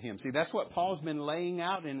trust in Him. See, that's what Paul's been laying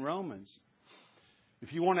out in Romans.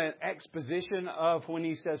 If you want an exposition of when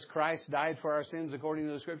he says Christ died for our sins according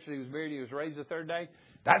to the Scriptures, He was buried, He was raised the third day,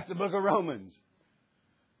 that's the book of Romans.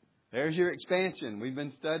 There's your expansion. We've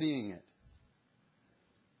been studying it.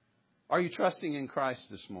 Are you trusting in Christ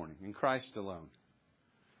this morning, in Christ alone?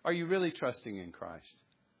 Are you really trusting in Christ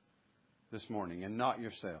this morning and not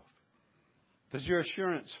yourself? Does your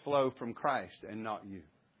assurance flow from Christ and not you?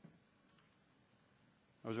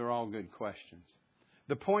 Those are all good questions.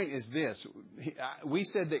 The point is this. We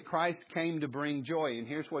said that Christ came to bring joy. And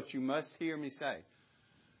here's what you must hear me say.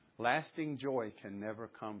 Lasting joy can never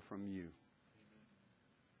come from you.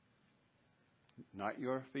 Not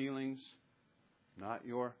your feelings, not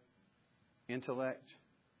your intellect,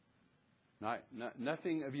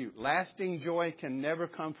 nothing of you. Lasting joy can never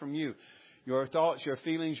come from you. Your thoughts, your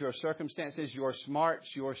feelings, your circumstances, your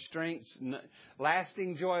smarts, your strengths.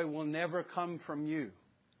 Lasting joy will never come from you.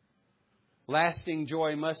 Lasting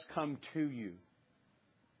joy must come to you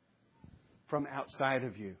from outside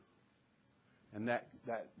of you. And that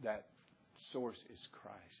source is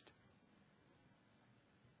Christ.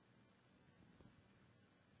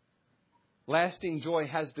 Lasting joy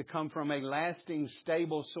has to come from a lasting,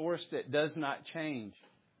 stable source that does not change.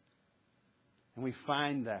 And we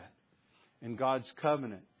find that in God's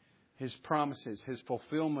covenant, His promises, His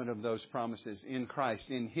fulfillment of those promises in Christ,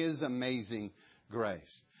 in His amazing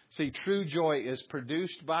grace. See, true joy is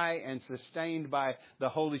produced by and sustained by the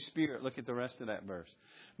Holy Spirit. Look at the rest of that verse.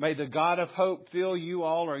 May the God of hope fill you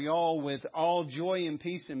all or y'all with all joy and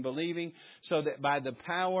peace in believing, so that by the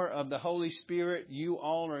power of the Holy Spirit, you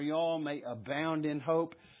all or y'all may abound in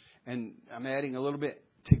hope. And I'm adding a little bit,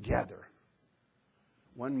 together.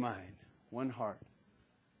 One mind, one heart,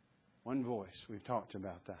 one voice. We've talked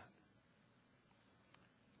about that.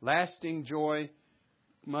 Lasting joy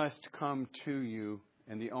must come to you.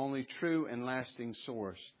 And the only true and lasting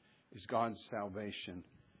source is God's salvation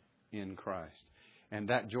in Christ. And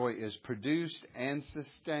that joy is produced and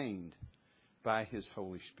sustained by His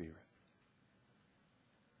Holy Spirit.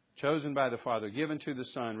 Chosen by the Father, given to the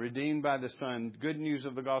Son, redeemed by the Son, good news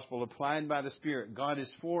of the gospel applied by the Spirit. God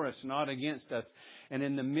is for us, not against us. And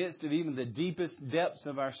in the midst of even the deepest depths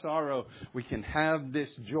of our sorrow, we can have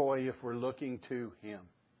this joy if we're looking to Him.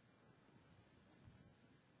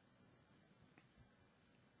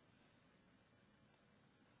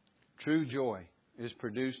 True joy is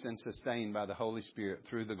produced and sustained by the Holy Spirit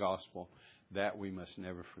through the gospel. That we must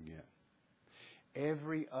never forget.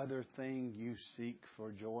 Every other thing you seek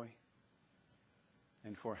for joy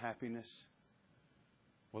and for happiness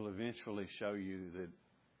will eventually show you that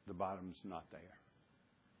the bottom's not there.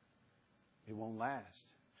 It won't last.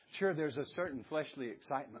 Sure, there's a certain fleshly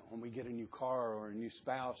excitement when we get a new car or a new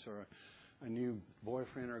spouse or a new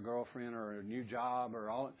boyfriend or girlfriend or a new job or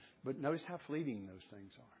all. But notice how fleeting those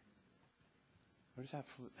things are. Notice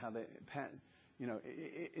how they,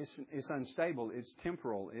 it's unstable. It's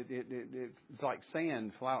temporal. It's like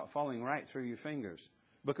sand falling right through your fingers.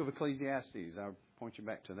 Book of Ecclesiastes. I'll point you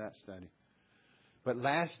back to that study. But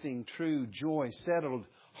lasting, true joy, settled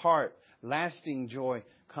heart, lasting joy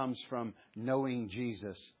comes from knowing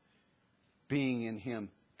Jesus, being in Him,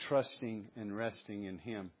 trusting and resting in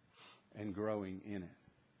Him, and growing in it.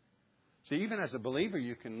 See, even as a believer,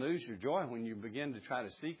 you can lose your joy when you begin to try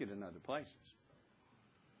to seek it in other places.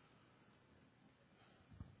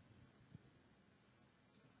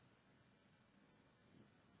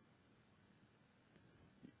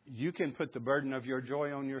 You can put the burden of your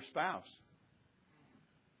joy on your spouse.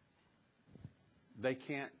 They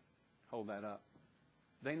can't hold that up.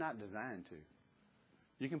 They're not designed to.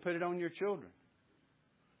 You can put it on your children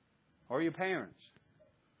or your parents.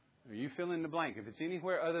 Or you fill in the blank. If it's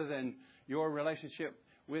anywhere other than your relationship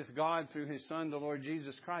with God through His Son, the Lord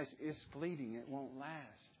Jesus Christ, it's fleeting. It won't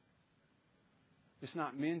last. It's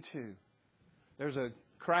not meant to. There's a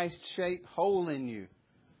Christ-shaped hole in you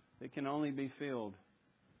that can only be filled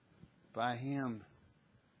by Him.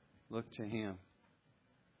 Look to Him.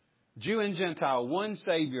 Jew and Gentile, one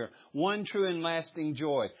Savior, one true and lasting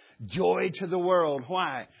joy. Joy to the world.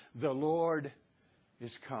 Why? The Lord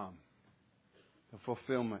is come. The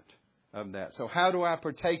fulfillment of that. So how do I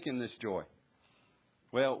partake in this joy?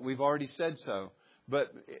 Well, we've already said so.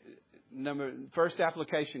 But first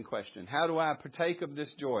application question. How do I partake of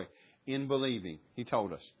this joy? In believing. He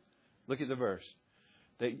told us. Look at the verse.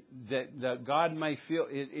 That God may feel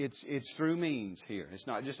it's through means here. It's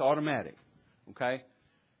not just automatic. Okay?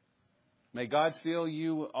 May God fill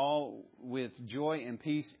you all with joy and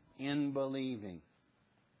peace in believing.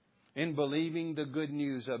 In believing the good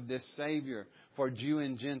news of this Savior for Jew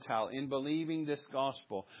and Gentile. In believing this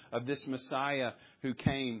gospel of this Messiah who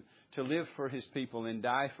came to live for His people and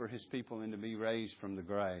die for His people and to be raised from the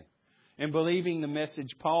grave. And believing the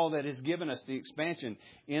message, Paul, that has given us the expansion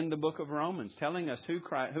in the book of Romans, telling us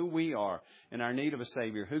who we are in our need of a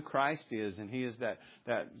Savior, who Christ is, and He is that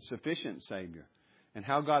sufficient Savior, and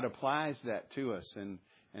how God applies that to us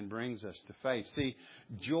and brings us to faith. See,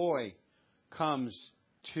 joy comes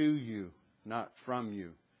to you, not from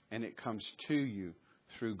you, and it comes to you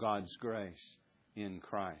through God's grace in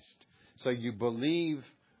Christ. So you believe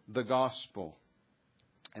the gospel,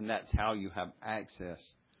 and that's how you have access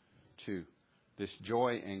to this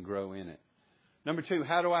joy and grow in it. Number 2,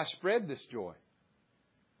 how do I spread this joy?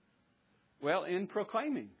 Well, in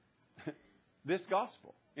proclaiming. this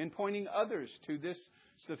gospel, in pointing others to this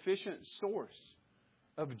sufficient source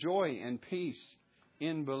of joy and peace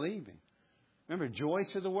in believing. Remember, joy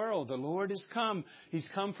to the world. The Lord has come. He's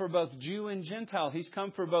come for both Jew and Gentile. He's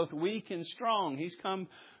come for both weak and strong. He's come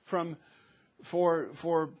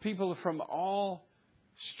for people from all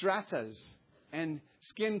stratas and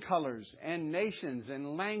skin colors and nations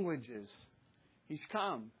and languages. He's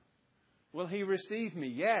come. Will He receive me?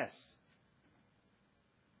 Yes.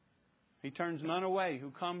 He turns none away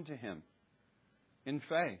who come to Him in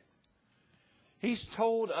faith. He's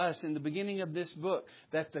told us in the beginning of this book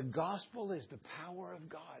that the gospel is the power of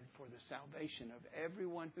God for the salvation of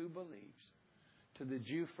everyone who believes, to the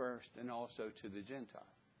Jew first and also to the Gentile.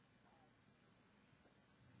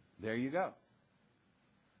 There you go.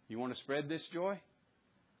 You want to spread this joy?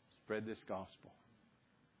 Spread this gospel.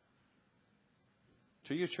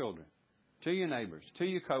 To your children, to your neighbors, to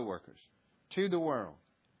your co-workers, to the world.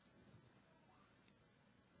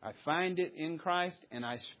 I find it in Christ and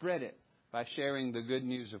I spread it by sharing the good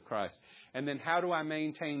news of Christ. And then how do I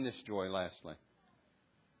maintain this joy, lastly?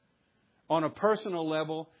 On a personal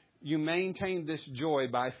level, you maintain this joy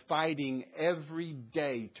by fighting every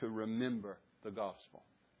day to remember the gospel.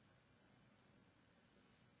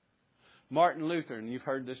 Martin Luther, and you've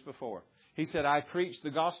heard this before, he said, I preach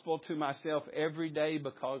the gospel to myself every day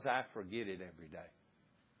because I forget it every day.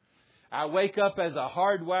 I wake up as a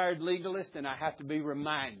hardwired legalist and I have to be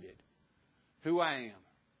reminded who I am,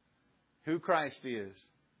 who Christ is,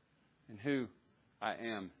 and who I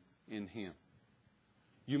am in Him.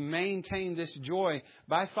 You maintain this joy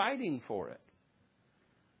by fighting for it.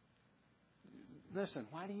 Listen,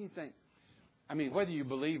 why do you think, whether you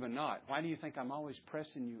believe or not, why do you think I'm always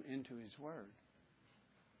pressing you into His Word?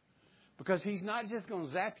 Because He's not just going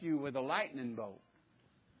to zap you with a lightning bolt.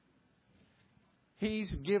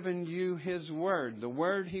 He's given you His Word. The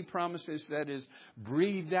Word He promises that is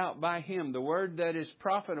breathed out by Him. The Word that is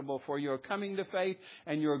profitable for your coming to faith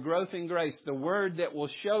and your growth in grace. The Word that will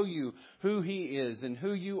show you who He is and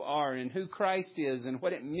who you are and who Christ is and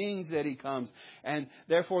what it means that He comes. And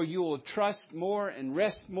therefore you will trust more and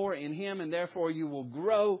rest more in Him. And therefore you will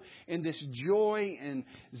grow in this joy and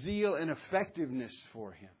zeal and effectiveness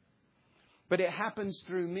for Him. But it happens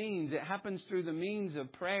through means. It happens through the means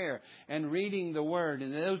of prayer and reading the Word.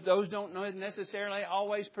 And those don't necessarily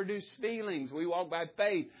always produce feelings. We walk by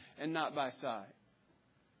faith and not by sight.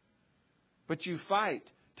 But you fight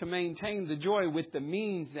to maintain the joy with the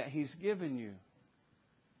means that He's given you.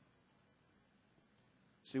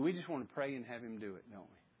 See, we just want to pray and have Him do it, don't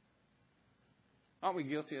we? Aren't we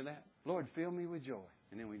guilty of that? Lord, fill me with joy.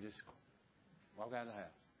 And then we just walk out of the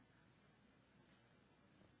house.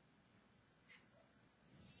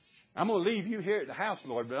 I'm going to leave you here at the house,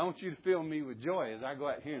 Lord, but I want you to fill me with joy as I go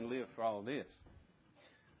out here and live for all this.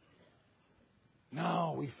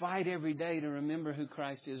 No, we fight every day to remember who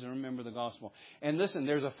Christ is and remember the gospel. And listen,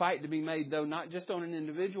 there's a fight to be made, though, not just on an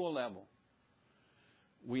individual level.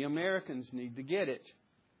 We Americans need to get it.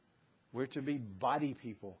 We're to be body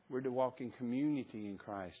people. We're to walk in community in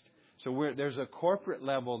Christ. So there's a corporate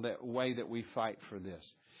level way that we fight for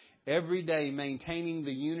this. Every day maintaining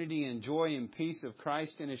the unity and joy and peace of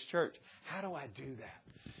Christ and His church. How do I do that?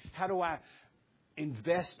 How do I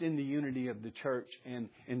invest in the unity of the church and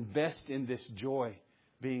invest in this joy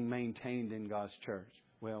being maintained in God's church?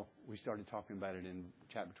 Well, we started talking about it in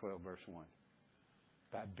chapter 12, verse 1.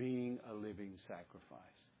 By being a living sacrifice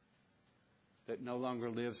that no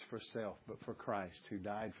longer lives for self, but for Christ, who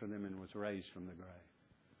died for them and was raised from the grave.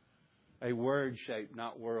 A word shape,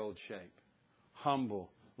 not world shape.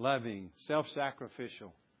 Humble, loving,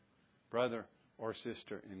 self-sacrificial brother or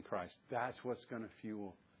sister in Christ. That's what's going to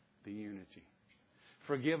fuel the unity.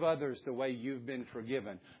 Forgive others the way you've been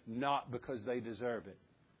forgiven, not because they deserve it.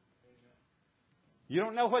 You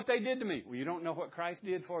don't know what they did to me. Well, you don't know what Christ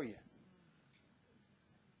did for you.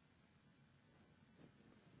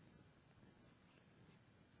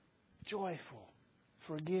 Joyful,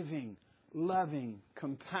 forgiving, loving,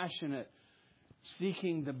 compassionate,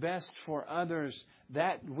 seeking the best for others.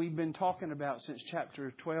 That we've been talking about since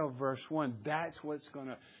chapter 12, verse 1. That's what's going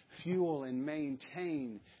to fuel and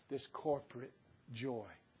maintain this corporate joy.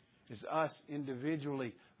 Is us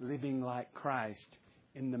individually living like Christ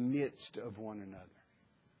in the midst of one another.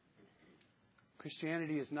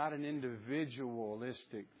 Christianity is not an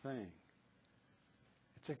individualistic thing.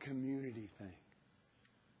 It's a community thing.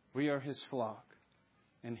 We are His flock,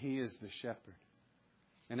 and He is the shepherd.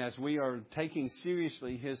 And as we are taking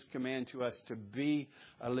seriously His command to us to be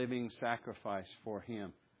a living sacrifice for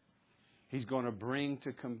Him, He's going to bring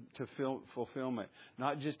to fulfillment,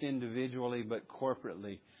 not just individually, but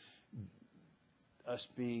corporately, us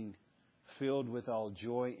being filled with all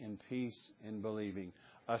joy and peace in believing,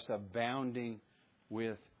 us abounding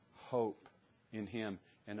with hope in Him,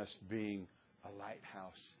 and us being a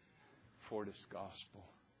lighthouse for this gospel.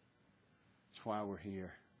 That's why we're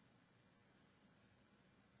here.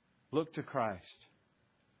 Look to Christ.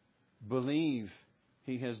 Believe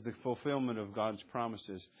He has the fulfillment of God's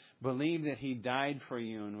promises. Believe that He died for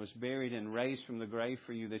you and was buried and raised from the grave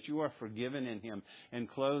for you, that you are forgiven in Him and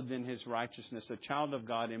clothed in His righteousness, a child of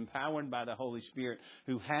God, empowered by the Holy Spirit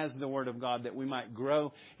who has the Word of God, that we might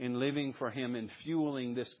grow in living for Him and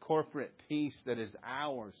fueling this corporate peace that is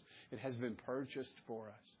ours. It has been purchased for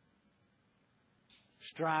us.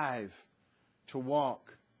 Strive to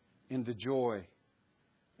walk in the joy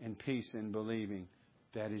and peace in believing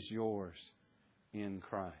that is yours in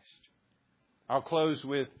Christ. I'll close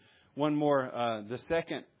with one more, the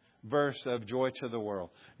second verse of Joy to the World.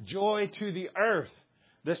 Joy to the earth,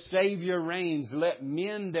 the Savior reigns. Let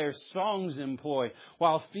men their songs employ,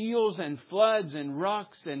 while fields and floods and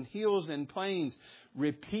rocks and hills and plains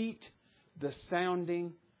repeat the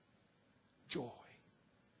sounding joy.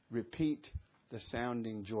 Repeat the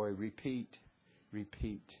sounding joy. Repeat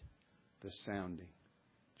the sounding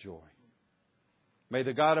joy. May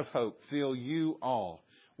the God of hope fill you all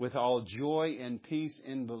with all joy and peace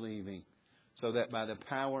in believing, so that by the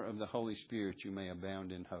power of the Holy Spirit you may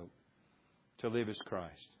abound in hope. To live as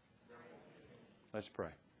Christ. Let's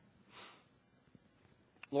pray.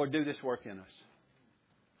 Lord, do this work in us,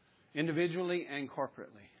 individually and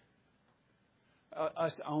corporately.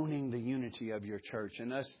 Us owning the unity of your church,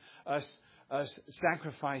 and us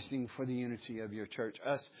sacrificing for the unity of your church.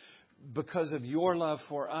 Us, because of your love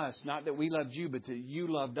for us, not that we loved you, but that you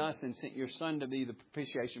loved us and sent your Son to be the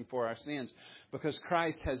propitiation for our sins. Because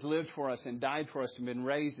Christ has lived for us and died for us and been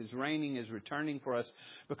raised, is reigning, is returning for us.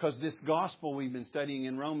 Because this gospel we've been studying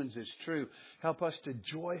in Romans is true. Help us to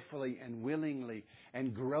joyfully and willingly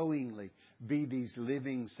and growingly be these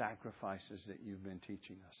living sacrifices that you've been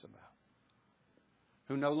teaching us about.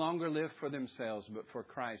 Who no longer live for themselves, but for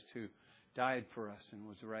Christ, who died for us and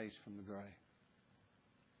was raised from the grave.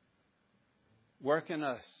 Work in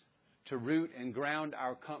us to root and ground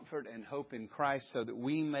our comfort and hope in Christ, so that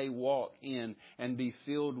we may walk in and be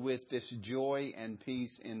filled with this joy and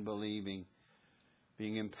peace in believing,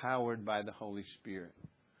 being empowered by the Holy Spirit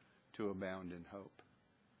to abound in hope.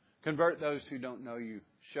 Convert those who don't know you.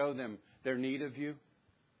 Show them their need of you,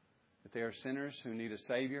 that they are sinners who need a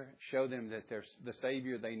Savior. Show them that the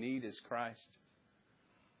Savior they need is Christ.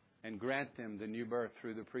 And grant them the new birth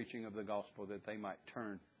through the preaching of the gospel, that they might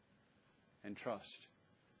turn and trust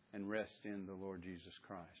and rest in the Lord Jesus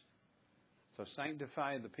Christ. So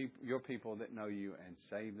sanctify your people that know you, and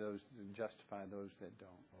save those and justify those that don't,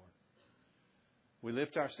 Lord. We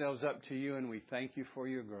lift ourselves up to you, and we thank you for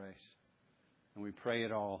your grace. And we pray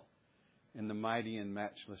it all in the mighty and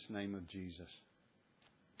matchless name of Jesus.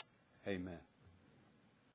 Amen.